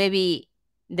 maybe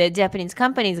the Japanese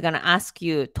company is gonna ask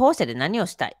you, 当社で何を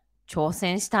したい？挑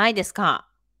戦したいですか？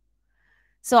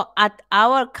 So at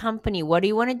our company, what do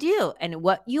you want to do? And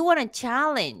what you want to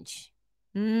challenge?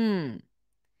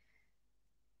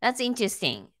 That's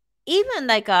interesting. Even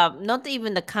like not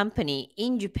even the company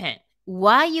in Japan.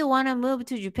 Why you want to move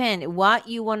to Japan? What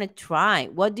you want to try?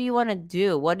 What do you want to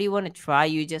do? What do you want to try?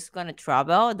 You just gonna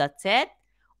travel? That's it?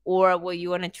 Or what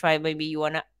you want to try? Maybe you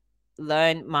want to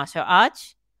learn martial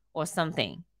arts or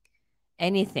something.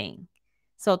 Anything.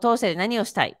 So 当社で何を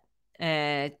したい？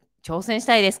挑戦し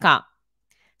たいですか？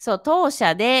 So 当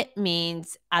社で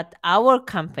means at our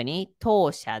company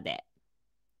当社で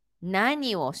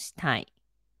何をしたい？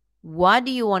 What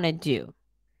do you want to do?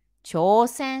 挑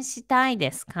戦したい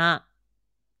ですか？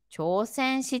挑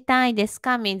戦したいです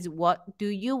か means what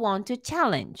do you want to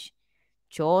challenge?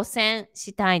 挑戦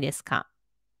したいですか？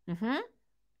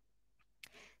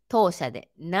当社で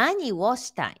何を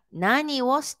したい？何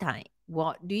をしたい？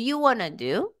 What do you want to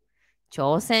do?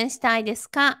 挑戦したいです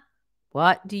か？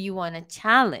 What do you want to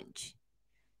challenge?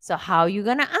 So how you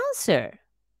gonna answer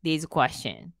this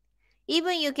question?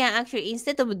 Even you can actually,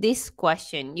 instead of this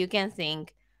question, you can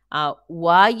think,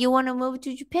 why you want to move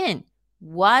to Japan?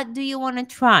 What do you want to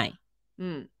try?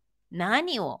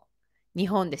 何を日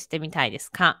本でしてみたいで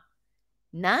すか？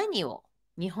何を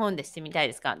日本でしてみたい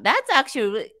ですか？ That's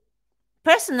actually,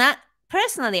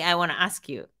 personally, I want to ask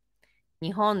you.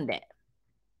 日本で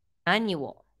何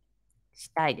をし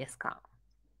たいですか？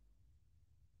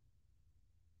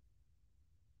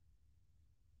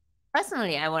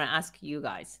 Personally, I want to ask you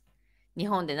guys. 日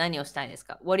本で何をしたいです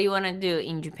か？ What do you want to do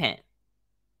in Japan?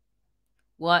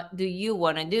 What do you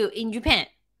want to do in Japan?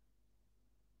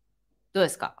 どうで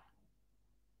すか？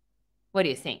 What do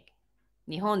you think?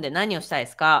 日本で何をしたい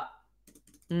ですか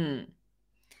？I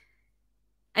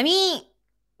mean,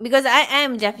 because I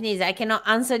am Japanese, I cannot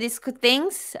answer these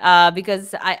things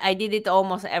because I did it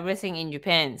almost everything in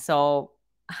Japan. So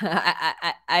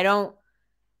I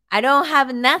don't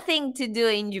have nothing to do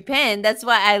in Japan. That's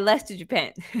why I left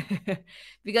Japan.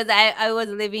 Because I was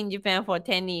living in Japan for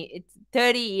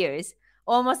 30 years.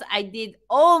 I did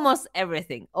almost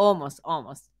everything. Almost.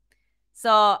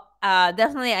 So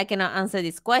definitely I cannot answer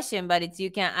this question, but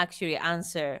you can actually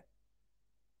answer,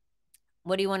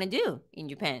 what do you want to do in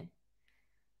Japan?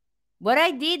 What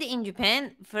I did in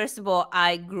Japan, first of all,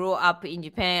 I grew up in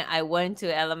Japan. I went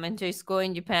to elementary school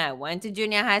in Japan. I went to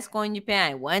junior high school in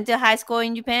Japan. I went to high school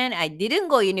in Japan. I didn't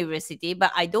go university,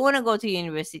 but I don't want to go to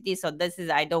university. So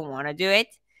I don't want to do it.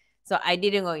 So I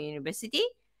didn't go university.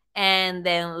 And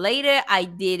then later I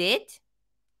did it.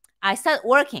 I started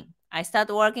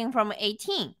working from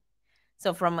 18.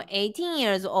 So from 18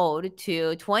 years old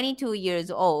to 22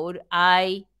 years old,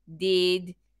 I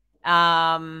did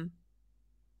um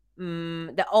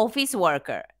the office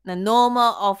worker, the normal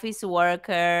office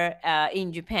worker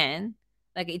in Japan.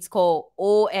 Like it's called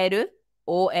OL,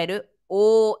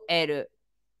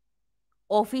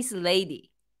 office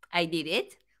lady. I did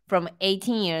it from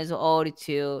 18 years old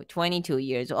to 22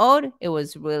 years old. It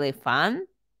was really fun.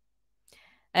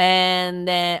 And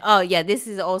then, oh yeah, this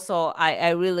is also, I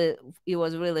really, it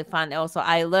was really fun. Also,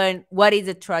 I learned what is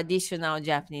a traditional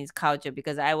Japanese culture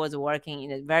because I was working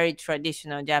in a very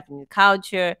traditional Japanese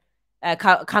culture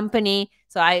company.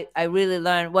 So I really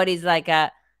learned what is like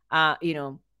a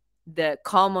the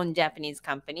common Japanese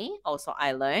company. Also,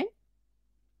 I learned.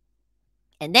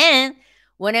 And then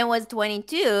when I was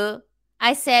 22,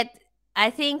 I said, I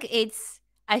think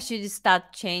I should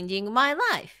start changing my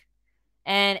life.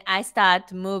 And I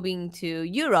start moving to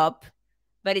Europe,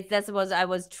 but that was I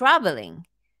was traveling.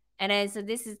 And I so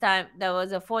this is time that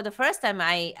was for the first time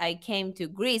I came to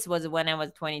Greece was when I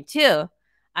was 22.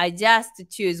 I just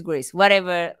choose Greece,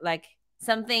 whatever, like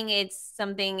something it's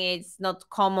not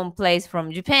commonplace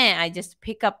from Japan. I just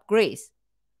pick up Greece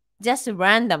just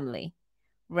randomly.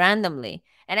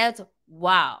 And I was,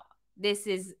 wow, this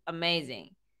is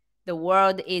amazing. The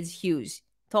world is huge,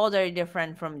 totally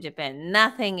different from Japan.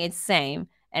 Nothing is same.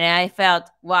 And I felt,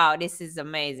 wow, this is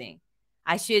amazing.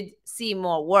 I should see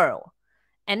more world.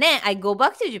 And then I go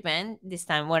back to Japan this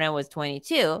time when I was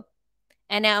 22.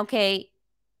 And then, okay,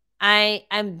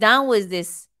 I'm done with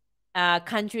this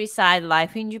countryside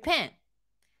life in Japan.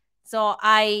 So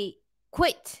I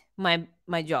quit my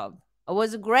job. It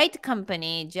was a great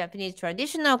company, Japanese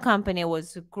traditional company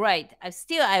was great.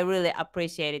 I really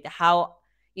appreciated how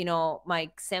my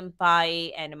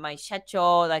senpai and my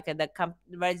shacho, like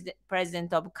the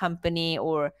president of company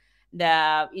or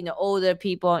the older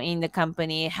people in the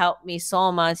company helped me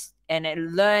so much, and I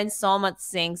learned so much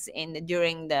things in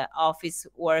during the office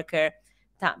worker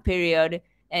time period,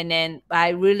 and then I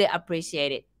really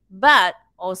appreciate it. But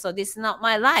also, this is not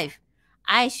my life.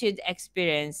 I should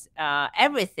experience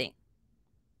everything.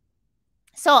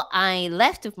 So I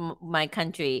left my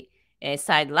country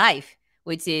side life,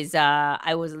 which is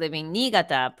I was living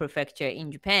Niigata prefecture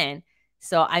in Japan.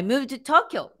 So I moved to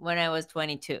Tokyo when I was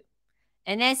 22.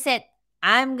 And I said,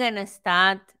 I'm going to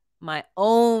start my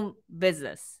own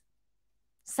business.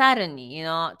 Suddenly,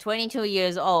 22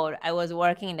 years old, I was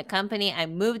working in the company. I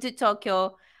moved to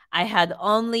Tokyo. I had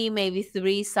only maybe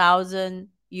 3,000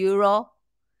 euro,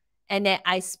 and then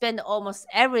I spent almost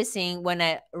everything when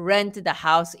I rented the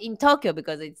house in Tokyo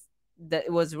because it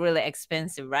was really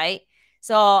expensive, right?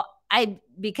 So I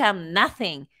become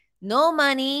nothing, no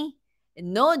money,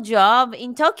 no job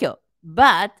in Tokyo.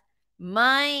 But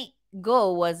my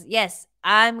goal was, yes,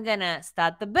 I'm gonna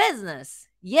start the business.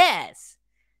 Yes.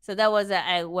 So that was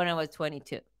when I was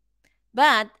 22.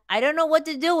 But I don't know what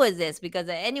to do with this because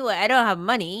anyway, I don't have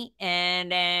money,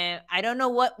 and I don't know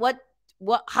what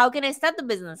how can I start the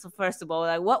business. So first of all,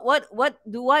 like what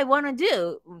do I want to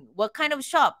do? What kind of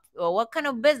shop or what kind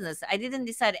of business? I didn't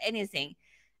decide anything.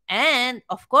 And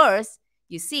of course,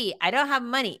 you see, I don't have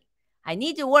money. I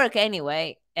need to work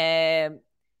anyway.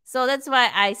 So that's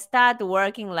why I start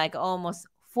working like almost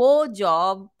 4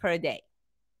 job per day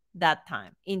that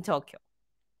time in Tokyo.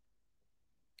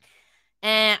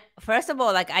 And first of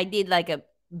all, like I did like a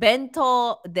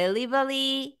bento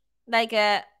delivery, like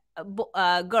a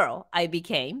girl I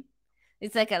became.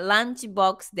 It's like a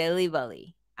lunchbox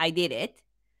delivery. I did it.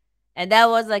 And that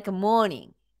was like a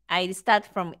morning. I start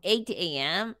from 8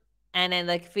 a.m. and then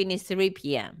like finish 3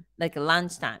 p.m., like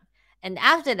lunchtime. And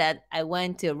after that, I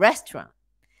went to a restaurant.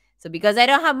 So because I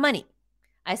don't have money,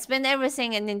 I spend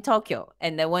everything in Tokyo.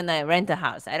 And then when I rent a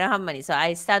house, I don't have money. So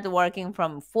I started working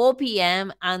from 4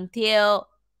 p.m. until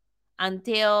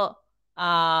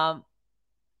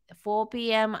 4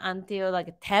 p.m. until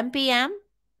like 10 p.m.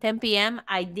 10 p.m.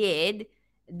 I did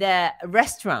the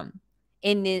restaurant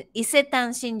in the Isetan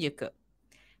Shinjuku.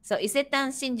 So Isetan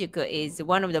Shinjuku is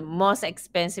one of the most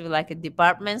expensive like a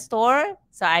department store.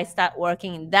 So I start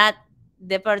working in that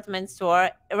department store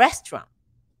restaurant.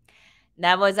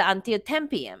 That was until 10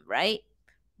 p.m., right?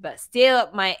 But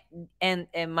still and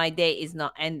my day is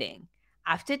not ending.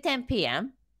 After 10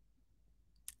 p.m.,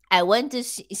 I went to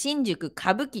Shinjuku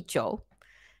Kabukicho.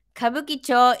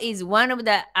 Kabukicho is one of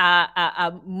the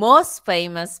most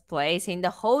famous place in the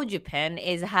whole Japan.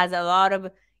 It has a lot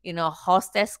of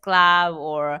hostess club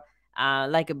or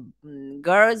like a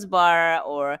girls bar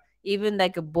or even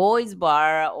like a boys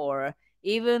bar or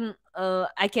even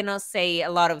I cannot say a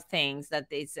lot of things that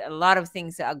it's a lot of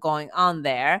things are going on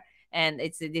there. and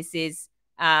this is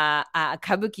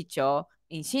Kabukicho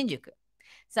in Shinjuku.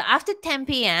 So after 10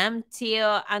 p.m.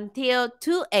 till until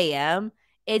 2 a.m.,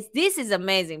 this is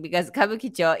amazing because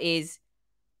Kabukicho is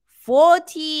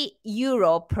 40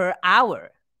 euro per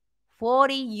hour.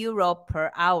 40 euro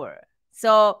per hour.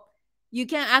 So you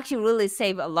can actually really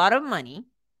save a lot of money.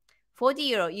 40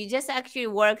 euro, you just actually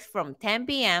work from 10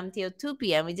 p.m. till 2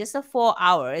 p.m. It's just a 4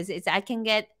 hours. I can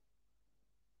get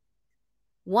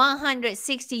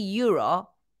 160 euro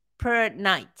per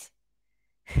night.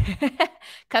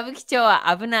 歌舞伎町は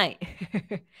危ない。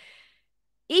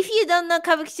If you don't know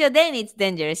Kabukicho, then it's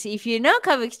dangerous. If you know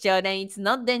Kabukicho, then it's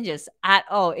not dangerous at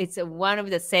all. It's one of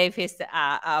the safest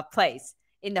place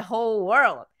in the whole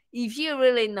world. If you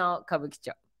really know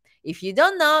Kabukicho. If you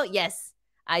don't know, yes,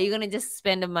 you're gonna just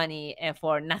spend the money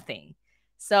for nothing.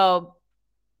 So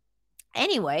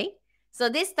anyway, so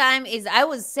this time is I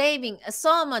was saving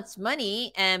so much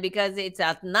money, and because it's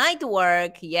at night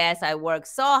work, yes, I work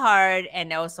so hard,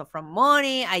 and also from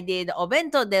morning I did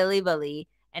obento delivery,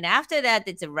 and after that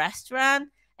it's a restaurant,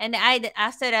 and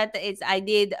after that I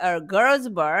did a girls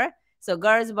bar. So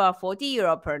girls bar 40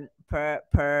 euro per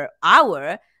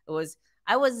hour.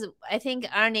 I was I think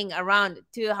earning around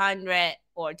 200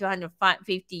 or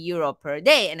 250 euro per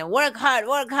day, and I work hard,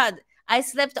 work hard. I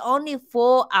slept only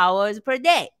 4 hours per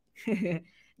day.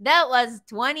 That was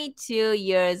 22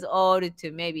 years old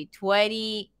to maybe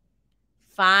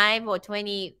 25 or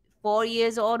 24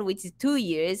 years old, which is 2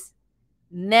 years.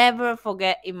 Never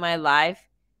forget in my life,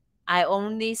 I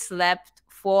only slept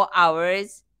 4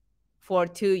 hours for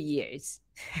 2 years.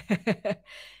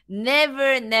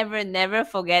 Never, never, never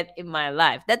forget in my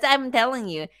life. That's I'm telling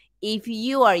you. If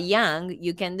you are young,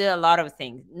 you can do a lot of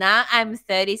things. Now I'm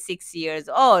 36 years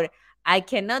old. I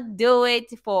cannot do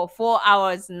it for 4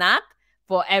 hours nap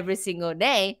for every single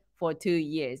day for 2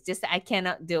 years. Just I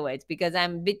cannot do it because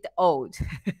I'm a bit old.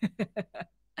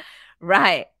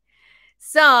 Right.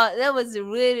 So that was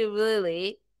really,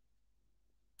 really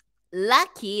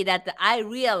lucky that I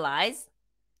realized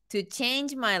to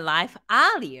change my life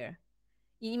earlier.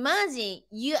 Imagine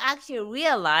you actually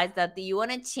realize that you want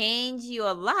to change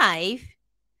your life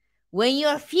when you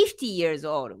are 50 years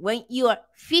old. When you are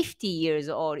 50 years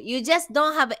old, you just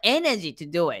don't have energy to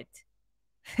do it.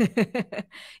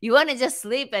 You want to just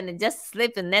sleep and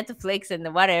Netflix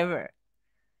and whatever.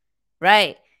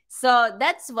 Right. So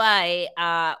that's why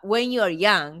when you're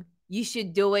young, you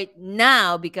should do it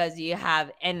now because you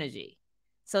have energy.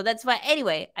 So that's why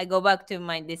anyway, I go back to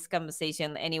this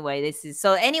conversation anyway. This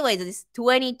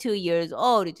 22 years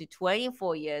old to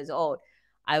 24 years old.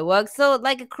 I work so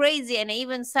like crazy, and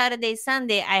even Saturday,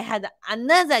 Sunday, I had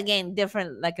another again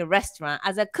different like a restaurant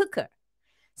as a cooker.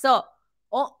 So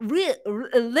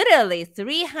literally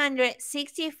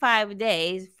 365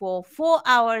 days for 4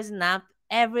 hours nap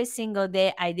every single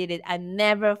day. I did it. I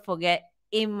never forget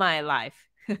in my life.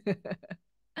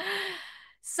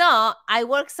 So I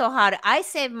worked so hard. I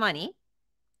saved money,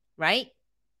 right?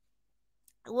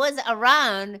 It was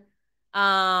around,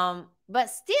 but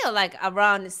still like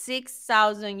around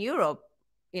 6,000 euro.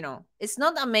 It's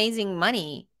not amazing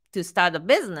money to start a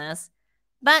business,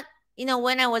 but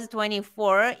when I was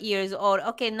 24 years old,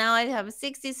 okay, now I have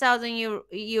 60,000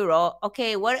 euro.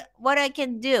 Okay, what I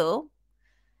can do,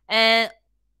 and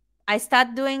I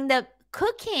start doing the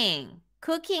cooking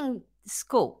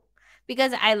school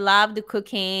because I loved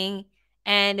cooking,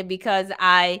 and because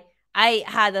I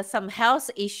had some health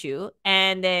issue,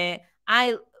 and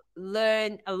I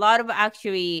learned a lot of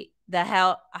actually the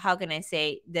health. How can I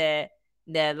say the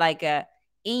like a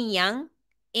yin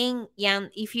yang,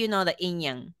 if you know the yin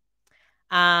yang,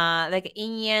 like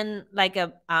Indian, like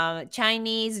a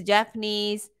Chinese,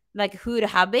 Japanese, like food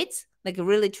habits, like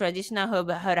really traditional food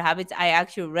habits. I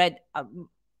actually read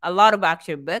a lot of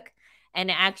actual book, and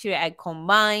actually I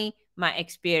combine my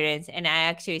experience, and I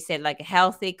actually said like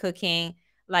healthy cooking,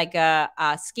 like a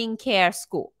skincare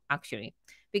school actually,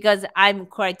 because I'm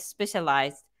quite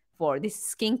specialized for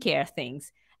this skincare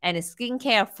things and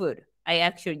skincare food. I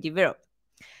actually developed,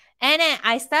 and then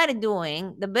I started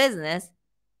doing the business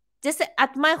just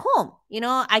at my home.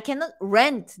 I cannot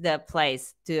rent the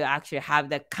place to actually have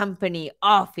the company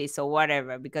office or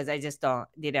whatever because I just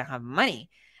didn't have money.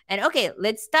 And okay,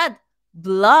 let's start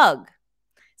blog.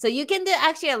 So you can do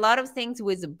actually a lot of things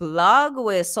with blog,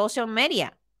 with social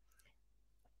media.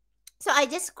 So I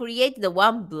just create the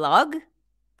one blog,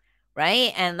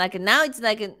 right? And like now it's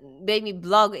like maybe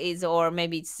blog is, or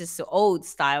maybe it's just old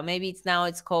style. Maybe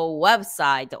it's called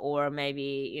website, or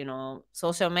maybe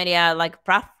social media like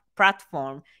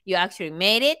platform. You actually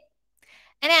made it,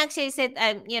 And I actually said,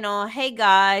 hey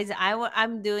guys,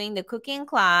 I'm doing the cooking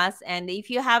class, and if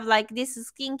you have like this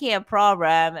skincare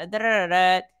problem,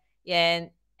 and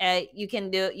you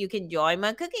can join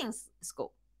my cooking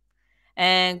school.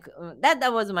 And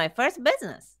that was my first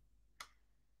business.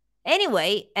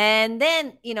 Anyway, and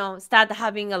then start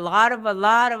having a lot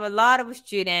of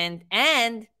students,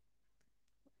 and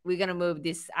we're gonna move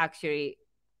this actually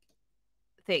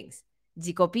things.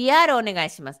 自己 PR お願い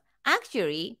します。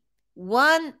Actually,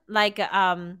 one like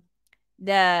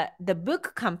the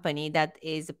book company that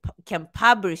can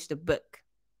publish the book.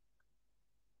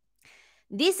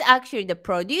 This actually the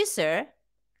producer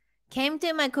came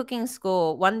to my cooking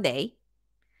school one day,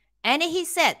 and he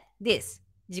said this.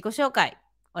 自己紹介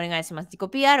お願いします。自己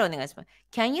PR お願いします。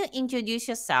Can you introduce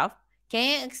yourself? Can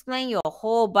you explain your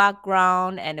whole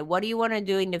background and what do you want to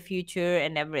do in the future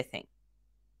and everything?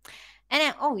 And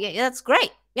then, oh yeah, that's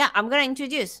great. Yeah, I'm gonna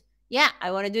introduce. Yeah,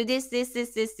 I want to do this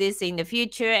in the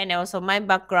future, and also my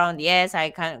background. Yes, I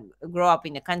can grow up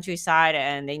in the countryside,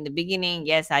 and in the beginning,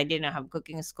 yes, I didn't have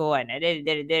cooking school, and I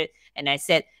did, and I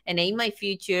said, and in my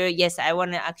future, yes, I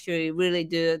want to actually really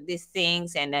do these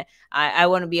things, and I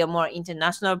want to be a more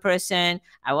international person.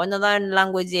 I want to learn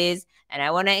languages, and I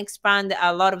want to expand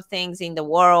a lot of things in the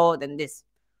world, and this.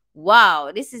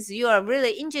 Wow, you are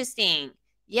really interesting.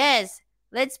 Yes,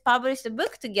 let's publish the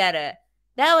book together.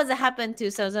 That was happened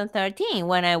 2013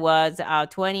 when I was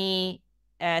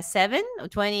 27 or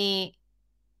 20,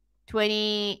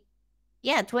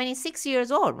 yeah, 26 years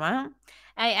old, right?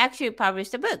 I actually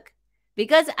published a book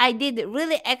because I did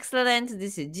really excellent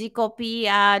this Jiko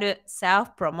PR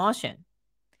self promotion.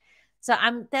 So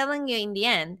I'm telling you in the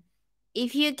end,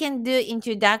 if you can do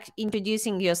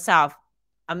introducing yourself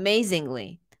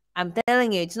amazingly, I'm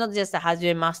telling you, it's not just a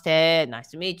hajime master,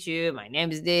 nice to meet you, my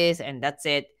name is this, and that's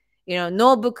it.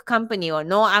 No book company or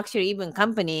no actually even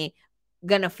company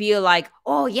gonna feel like,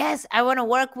 oh yes, I want to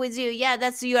work with you. Yeah,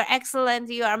 you're excellent,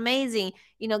 you're amazing.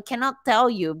 Cannot tell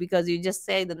you because you just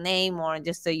say the name or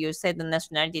just you say the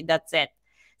nationality. That's it.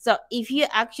 So if you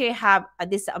actually have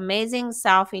this amazing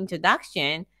self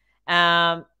introduction,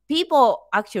 people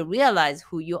actually realize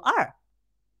who you are.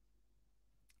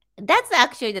 That's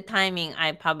actually the timing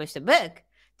I published the book,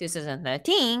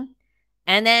 2013,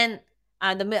 and then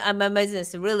my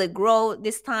business really grow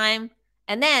this time.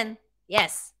 And then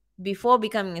yes, before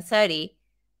becoming 30,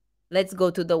 let's go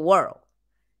to the world.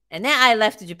 And then I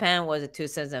left Japan was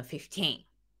 2015,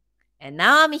 and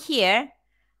now I'm here.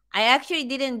 I actually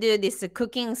didn't do this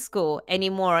cooking school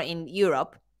anymore in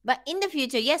Europe, but in the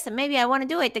future, yes, maybe I want to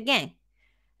do it again.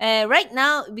 Right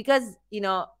now, because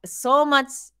so much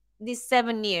these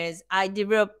 7 years, I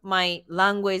developed my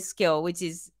language skill, which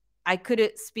is I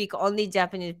could speak only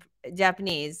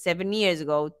Japanese 7 years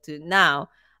ago to now.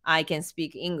 I can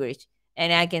speak English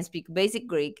and I can speak basic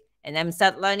Greek, and I'm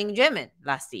start learning German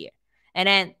last year. And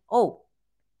then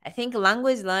I think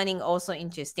language learning also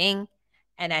interesting,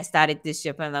 and I started this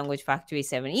Japan language factory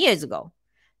 7 years ago.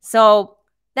 So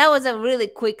that was a really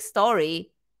quick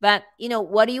story. But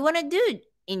what do you want to do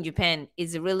in Japan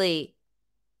is really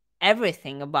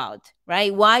everything about,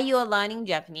 right? Why you are learning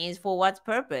Japanese, for what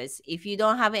purpose? If you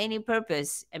don't have any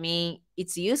purpose, I mean,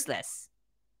 it's useless,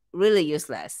 really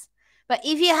useless. But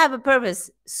if you have a purpose,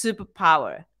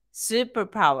 superpower,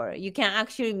 you can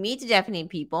actually meet Japanese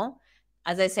people.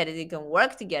 As I said, you can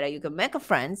work together, you can make a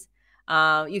friends,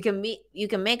 you can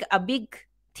make a big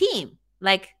team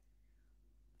like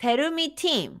Terumi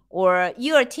team or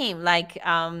your team like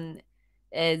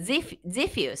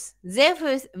Zephyus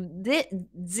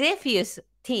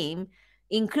team,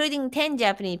 including 10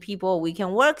 Japanese people. We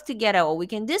can work together or we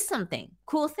can do something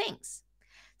cool things.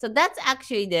 So that's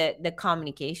actually the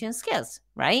communication skills,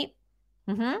 right?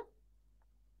 Mm-hmm.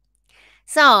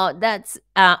 So that's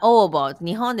all about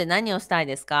日本で何をしたい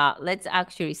ですか? Let's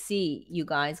actually see you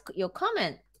guys your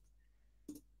comment.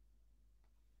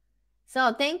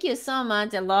 So thank you so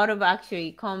much. A lot of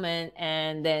actually comment,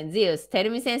 and then Zeus. て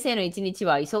るみ先生の一日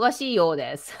は忙しいよう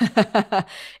です。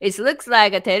It looks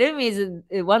like Terumi's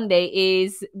one day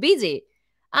is busy.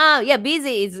 Yeah,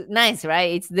 busy is nice,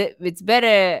 right? It's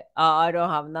better. I don't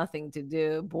have nothing to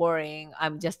do, boring.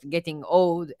 I'm just getting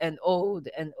old and old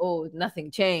and old. Nothing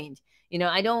changed.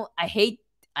 I hate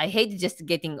just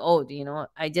getting old.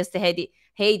 I just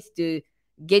hate to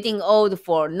getting old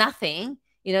for nothing.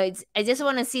 I just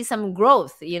want to see some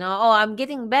growth. Oh, I'm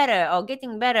getting better,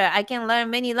 I can learn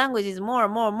many languages,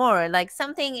 more like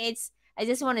something. I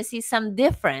just want to see some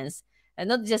difference, and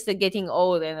not just getting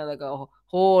old and like a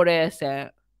whole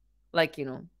like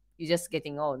you're just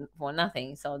getting old for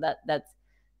nothing. So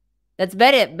that's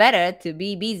better to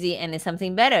be busy and it's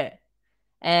something better.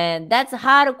 And that's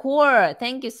hardcore.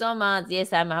 Thank you so much.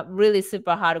 Yes, I'm a really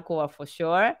super hardcore for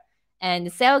sure.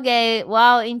 And Sergey,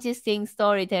 wow, interesting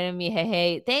story telling me, hey,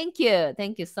 hey, thank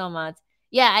you so much.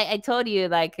 Yeah, I told you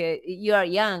like you are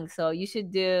young, so you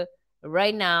should do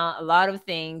right now a lot of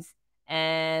things,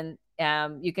 and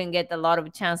you can get a lot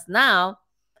of chance now,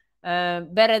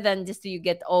 better than just you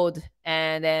get old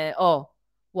and then oh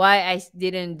why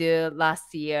didn't do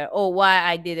last year, or why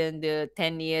I didn't do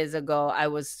 10 years ago, I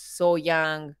was so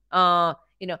young.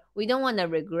 We don't want to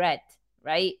regret,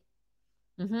 right?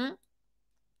 Mm-hmm.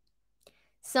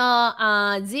 So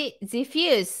the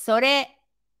fuse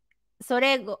そ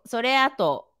れあ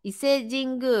と伊勢神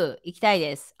宮行きたい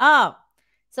です。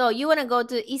So you want to go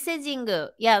to 伊勢神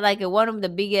宮? Yeah, like one of the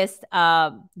biggest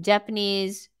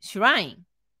Japanese shrine.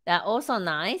 That also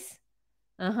nice.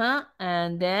 Uh-huh.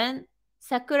 And then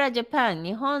桜ジャパン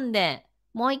日本で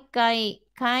もう一回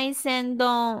海鮮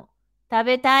丼食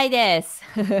べたいです。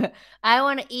I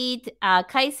want to eat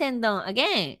海鮮丼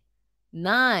again.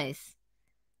 Nice.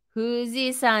 富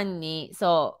士山に、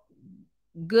そ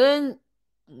う、軍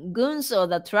曹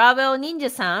the travel ninja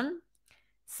さん。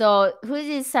そう、富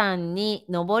士山に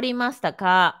登りました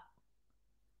か？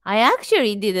 I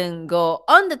actually didn't go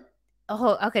on the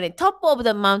okay, top of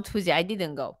the Mount Fuji. I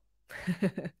didn't go.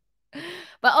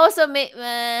 But also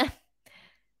a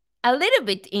little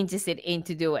bit interested in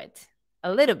to do it.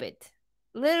 A little bit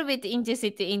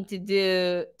interested in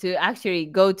to actually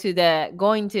going to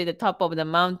the top of the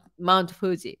Mount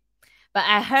Fuji. But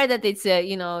I heard that it's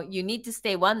you need to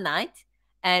stay one night,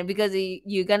 and because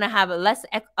you're gonna have less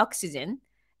oxygen,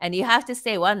 and you have to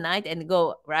stay one night and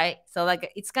go, right. So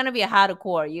like it's gonna be a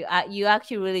hardcore. You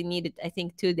actually really need it, I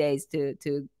think, 2 days to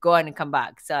go and come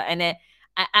back. So and then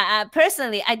I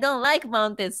personally I don't like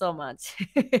mountains so much.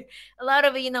 A lot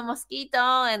of mosquito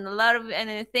and a lot of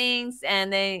things,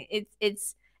 and then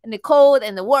it's and the cold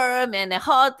and the warm and the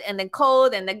hot and the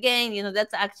cold, and again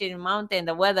that's actually a mountain.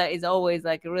 The weather is always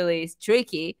like really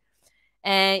tricky,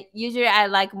 and usually I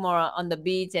like more on the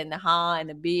beach and the and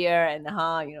the beer and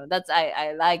the that's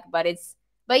I like. But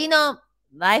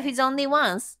life is only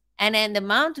once, and then the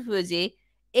Mount Fuji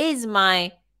is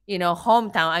my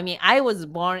hometown. I mean, I was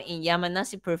born in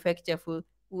Yamanashi Prefecture,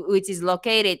 which is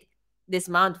located this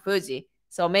Mount Fuji.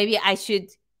 So maybe I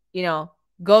should you know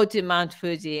go to Mount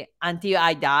Fuji until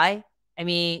I die. I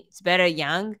mean, it's better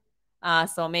young.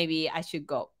 So maybe I should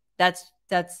go. That's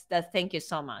thank you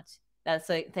so much.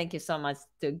 Thank you so much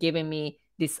to giving me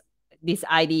this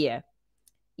idea.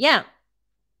 Yeah.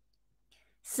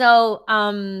 So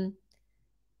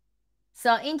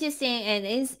so interesting and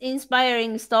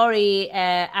inspiring story,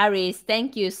 Aris.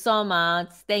 Thank you so much.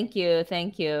 Thank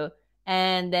you.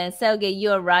 And then Sergey,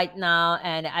 you're right now,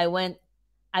 and I want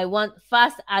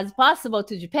fast as possible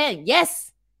to Japan.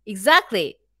 Yes,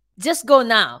 exactly. Just go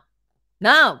now.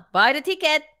 Now, buy the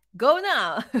ticket. Go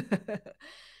now.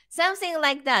 Something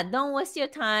like that. Don't waste your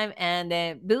time.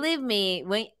 And believe me,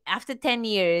 when after 10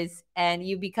 years and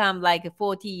you become like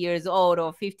 40 years old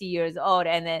or 50 years old,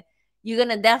 and then you're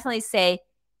going to definitely say,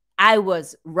 I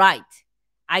was right.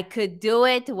 I could do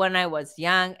it when I was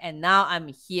young, and now I'm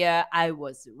here. I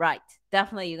was right.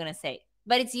 Definitely, you're going to say.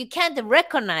 But you can't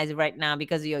recognize right now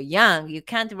because you're young. You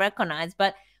can't recognize.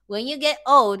 But when you get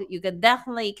old, you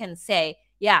can say,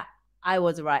 yeah, I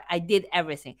was right. I did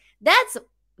everything. That's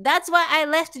why I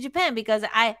left Japan, because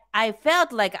I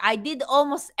felt like I did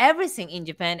almost everything in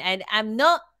Japan, and I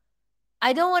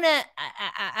don't want to.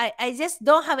 I just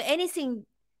don't have anything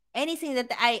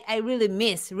that I really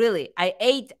miss. Really, I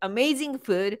ate amazing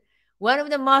food. One of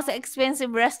the most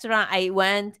expensive restaurant I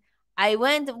went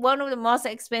one of the most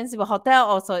expensive hotel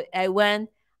also.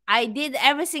 I did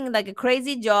everything like a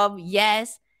crazy job.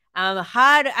 Yes,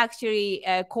 hard actually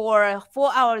core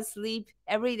 4 hours sleep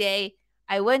every day.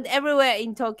 I went everywhere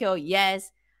in Tokyo.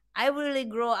 Yes, I really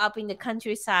grew up in the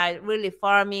countryside, really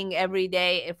farming every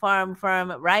day,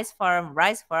 rice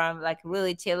farm, like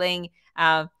really chilling,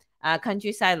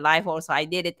 countryside life. Also, I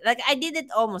did it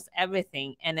almost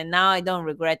everything, and then now I don't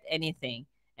regret anything.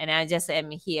 And I just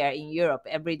am here in Europe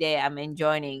every day. I'm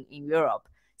enjoying in Europe.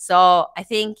 So I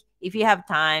think if you have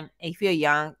time, if you're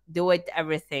young, do it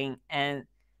everything, and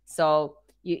so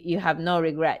you have no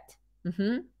regret.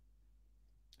 Mm-hmm.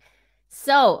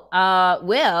 So,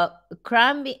 well,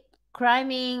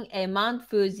 climbing a Mount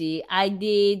Fuji, I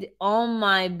did on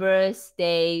my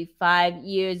birthday 5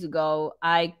 years ago.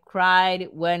 I cried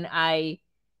when I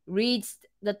reached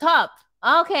the top.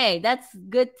 Okay, that's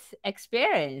good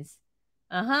experience.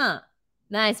 Uh huh.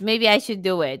 Nice. Maybe I should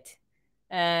do it.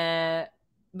 Uh,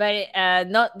 but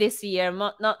not this year,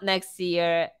 not next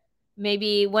year.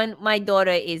 maybe when my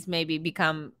daughter is maybe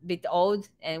become a bit old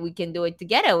and we can do it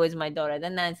together with my daughter,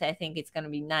 then I think it's gonna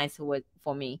be nice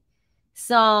for me.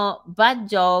 So bad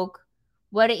joke.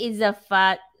 What is the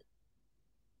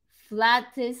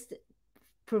flattest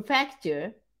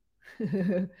prefecture?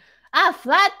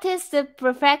 Flattest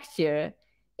prefecture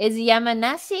is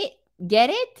Yamanashi. Get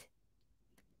it?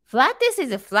 Flattest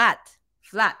is a flat.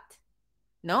 Flat.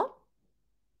 No?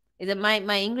 Is it my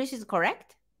English is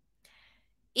correct?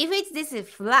 If it's this is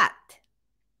flat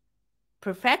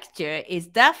prefecture, is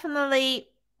definitely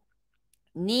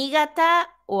Niigata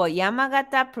or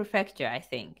Yamagata prefecture, I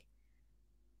think.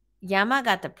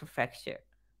 Yamagata prefecture.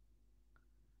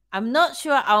 I'm not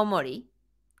sure Aomori,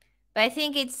 but I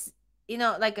think it's,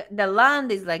 like the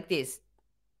land is like this.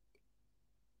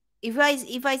 If I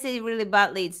say it really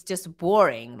badly, it's just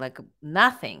boring, like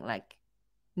nothing, like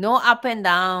no up and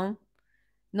down,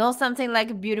 no something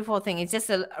like a beautiful thing. It's just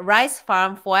a rice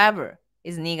farm forever.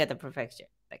 Is Niigata prefecture,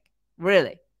 like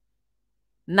really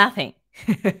nothing.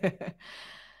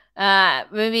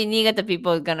 Maybe Niigata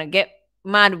people are gonna get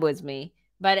mad with me,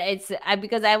 but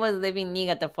because I was living in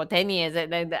Niigata for 10 years,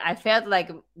 and I felt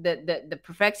like the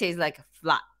prefecture is like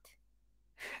flat.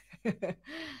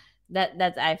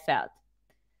 That's I felt.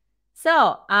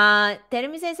 So,てる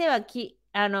み先生は帰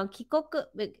国、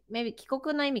maybe 帰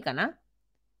国の意味かな、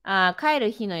帰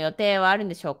る日の予定はあるん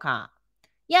でしょうか？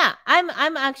 Yeah,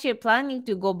 I'm actually planning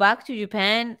to go back to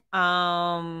Japan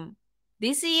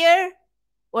this year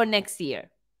or next year.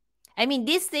 I mean,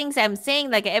 these things I'm saying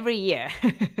like every year.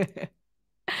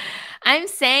 I'm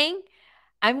saying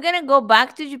I'm gonna go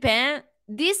back to Japan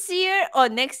this year or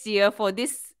next year for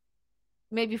this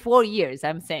maybe 4 years.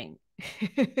 I'm saying.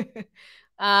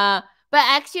 But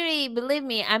actually, believe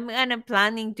me, I'm gonna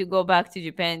planning to go back to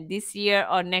Japan this year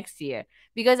or next year,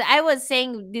 because I was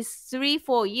saying this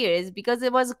 3-4 years because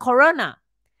it was Corona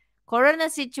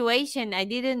situation. I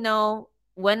didn't know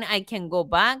when I can go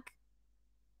back.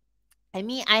 I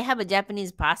mean, I have a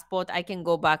Japanese passport. I can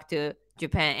go back to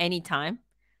Japan anytime.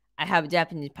 I have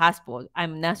Japanese passport.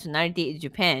 I'm nationality is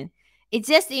Japan. It's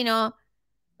just,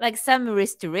 like some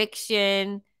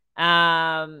restriction.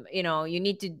 You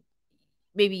need to,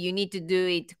 maybe you need to do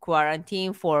it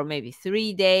quarantine for maybe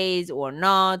 3 days or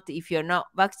not if you're not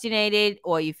vaccinated,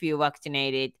 or if you're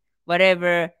vaccinated,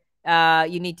 whatever.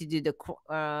 You need to do the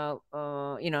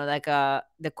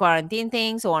quarantine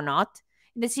things or not.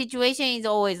 The situation is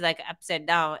always like upside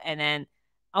down, and then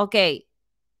okay,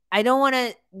 I don't want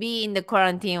to be in the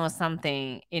quarantine or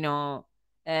something,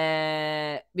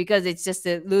 because it's just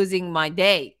losing my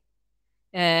day.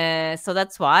 So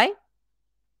that's why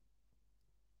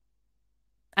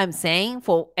I'm saying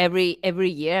for every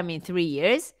year, I mean 3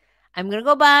 years, I'm gonna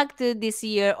go back to this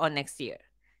year or next year.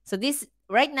 So this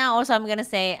right now also I'm gonna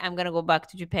say I'm gonna go back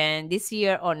to Japan this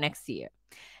year or next year.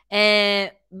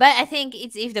 But I think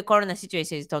it's if the corona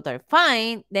situation is totally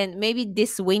fine, then maybe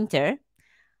this winter.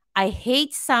 I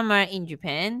hate summer in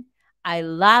Japan. I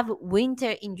love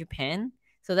winter in Japan.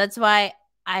 So that's why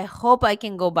I hope I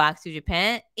can go back to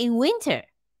Japan in winter.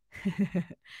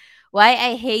 Why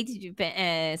I hate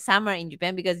Japan, summer in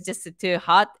Japan? Because it's just too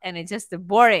hot and it's just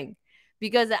boring.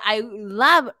 Because I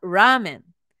love ramen.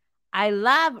 I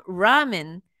love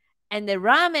ramen, and the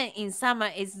ramen in summer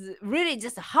is really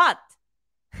just hot.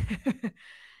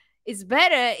 It's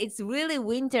better. It's really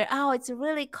winter. Oh, it's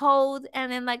really cold,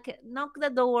 and then like knock the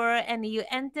door, and you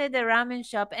enter the ramen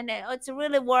shop, and then, oh, it's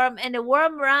really warm, and the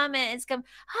warm ramen is come.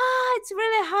 It's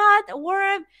really hot,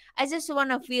 warm. I just want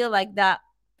to feel like that.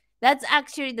 That's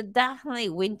actually the definitely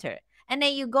winter. And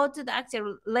then you go to the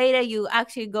actual later. You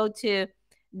actually go to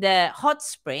the hot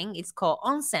spring. It's called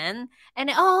onsen, and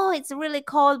oh, it's really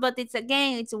cold, but it's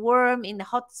warm in the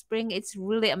hot spring. It's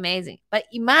really amazing. But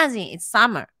imagine it's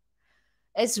summer.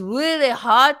 It's really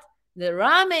hot. The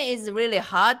ramen is really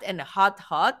hot and hot.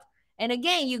 And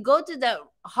again, you go to the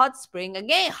hot spring,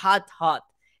 again, hot.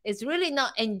 It's really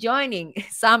not enjoying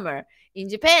summer in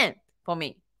Japan for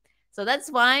me. So that's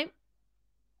why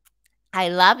I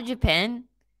love Japan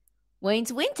when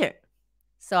it's winter.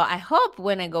 So I hope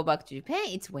when I go back to Japan,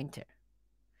 it's winter.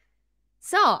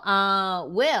 So,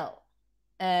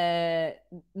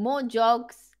 more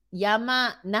jokes.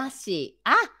 Yamanashi.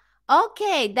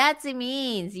 Okay, that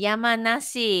means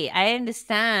Yamanashi. I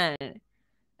understand.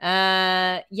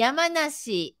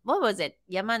 Yamanashi. What was it?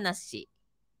 Yamanashi.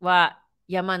 Wa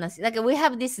Yamanashi. Like we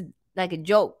have this like a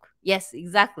joke. Yes,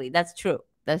 exactly. That's true.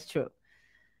 That's true.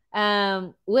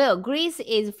 Greece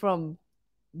is from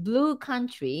blue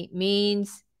country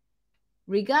means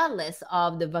regardless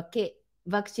of the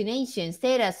vaccination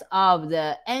status of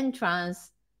the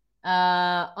entrance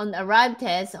On arrival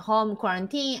test, home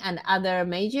quarantine, and other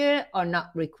measure are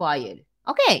not required.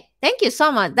 Okay, thank you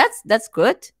so much. That's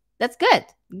good. That's good.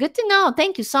 Good to know.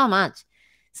 Thank you so much.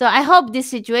 So I hope this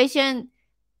situation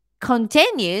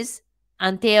continues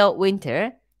until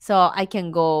winter, so I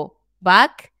can go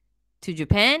back to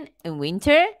Japan in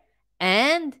winter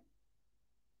and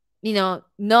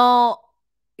no,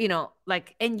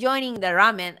 like enjoying the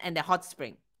ramen and the hot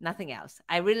spring, nothing else.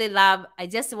 I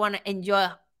just want to enjoy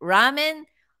ramen,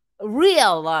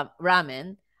 real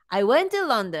ramen. I went to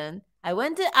London, I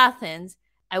went to Athens,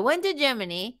 I went to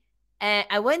Germany, and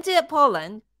I went to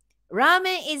Poland.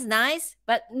 Ramen is nice,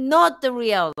 but not the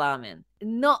real ramen.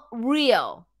 Not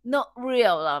real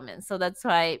ramen. So that's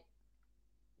why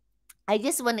I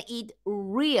just want to eat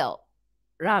real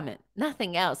ramen,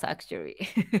 nothing else actually.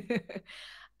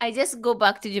 I just go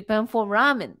back to Japan for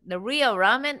ramen, the real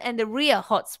ramen and the real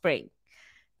hot spring.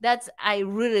 That's I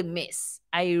really miss.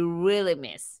 I really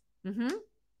miss.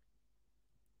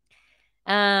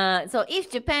 So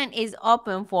if Japan is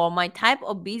open for my type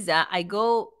of visa, I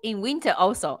go in winter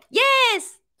also.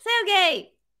 Yes,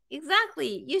 Sergey,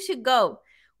 exactly. You should go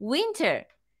winter.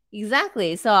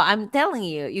 Exactly. So I'm telling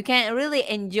you, you can really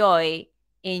enjoy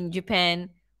in Japan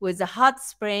with the hot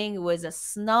spring, with the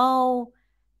snow.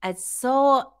 It's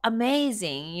so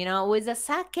amazing, with the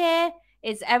sake.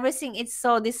 It's everything. It's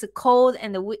so this cold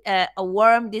and a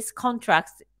warm. This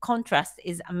contrast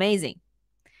is amazing.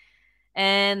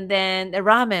 And then the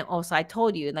ramen also, I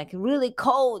told you, like really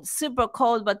cold, super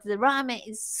cold, but the ramen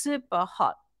is super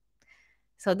hot.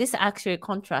 So this actually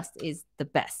contrast is the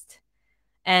best.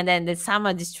 And then the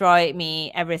summer destroyed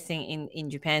me everything in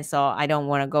Japan, so I don't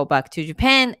want to go back to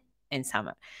Japan in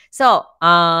summer. So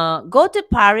go to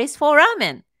Paris for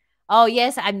ramen. Oh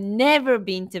yes, I've never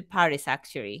been to Paris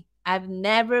actually. I've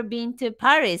never been to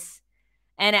Paris,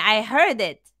 and I heard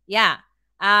it. Yeah.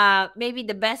 Maybe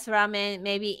the best ramen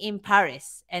maybe in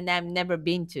Paris, and I've never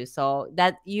been to. So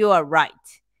that you are right.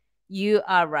 You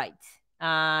are right.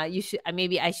 You should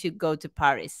maybe I should go to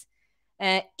Paris.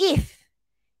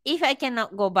 If I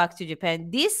cannot go back to Japan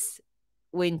this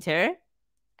winter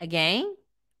again,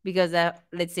 because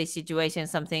let's say situation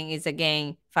something is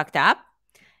again fucked up.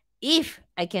 If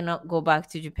I cannot go back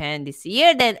to Japan this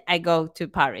year, then I go to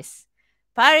Paris.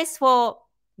 Paris for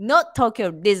not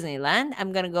Tokyo Disneyland.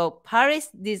 I'm gonna go Paris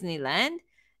Disneyland,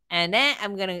 and then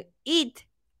I'm gonna eat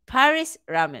Paris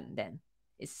ramen. Then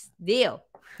it's deal,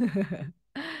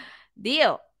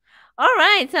 deal. All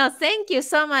right. So thank you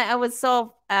so much. I was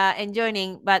so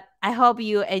enjoying, but I hope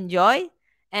you enjoy.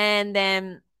 And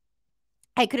then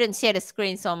I couldn't share the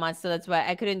screen so much, so that's why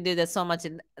I couldn't do the so much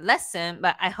lesson.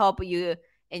 But I hope you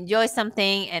enjoy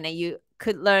something and you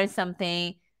could learn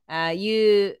something.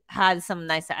 You had some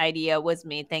nice idea with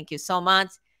me. Thank you so much.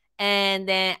 And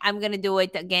then I'm gonna do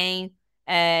it again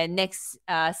next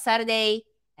Saturday,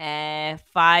 5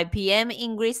 p.m.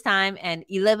 English time and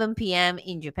 11 p.m.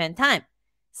 in Japan time.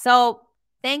 So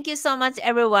thank you so much,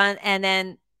 everyone, and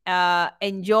then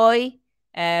enjoy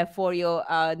for your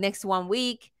next 1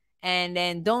 week, and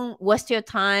then don't waste your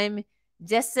time.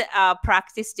 Just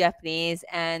practice Japanese,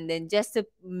 and then just to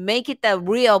make it a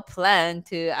real plan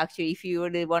to actually, if you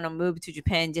really want to move to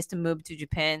Japan, just to move to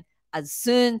Japan as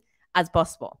soon as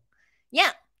possible.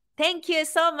 Yeah. Thank you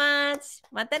so much.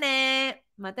 またね。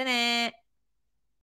またね。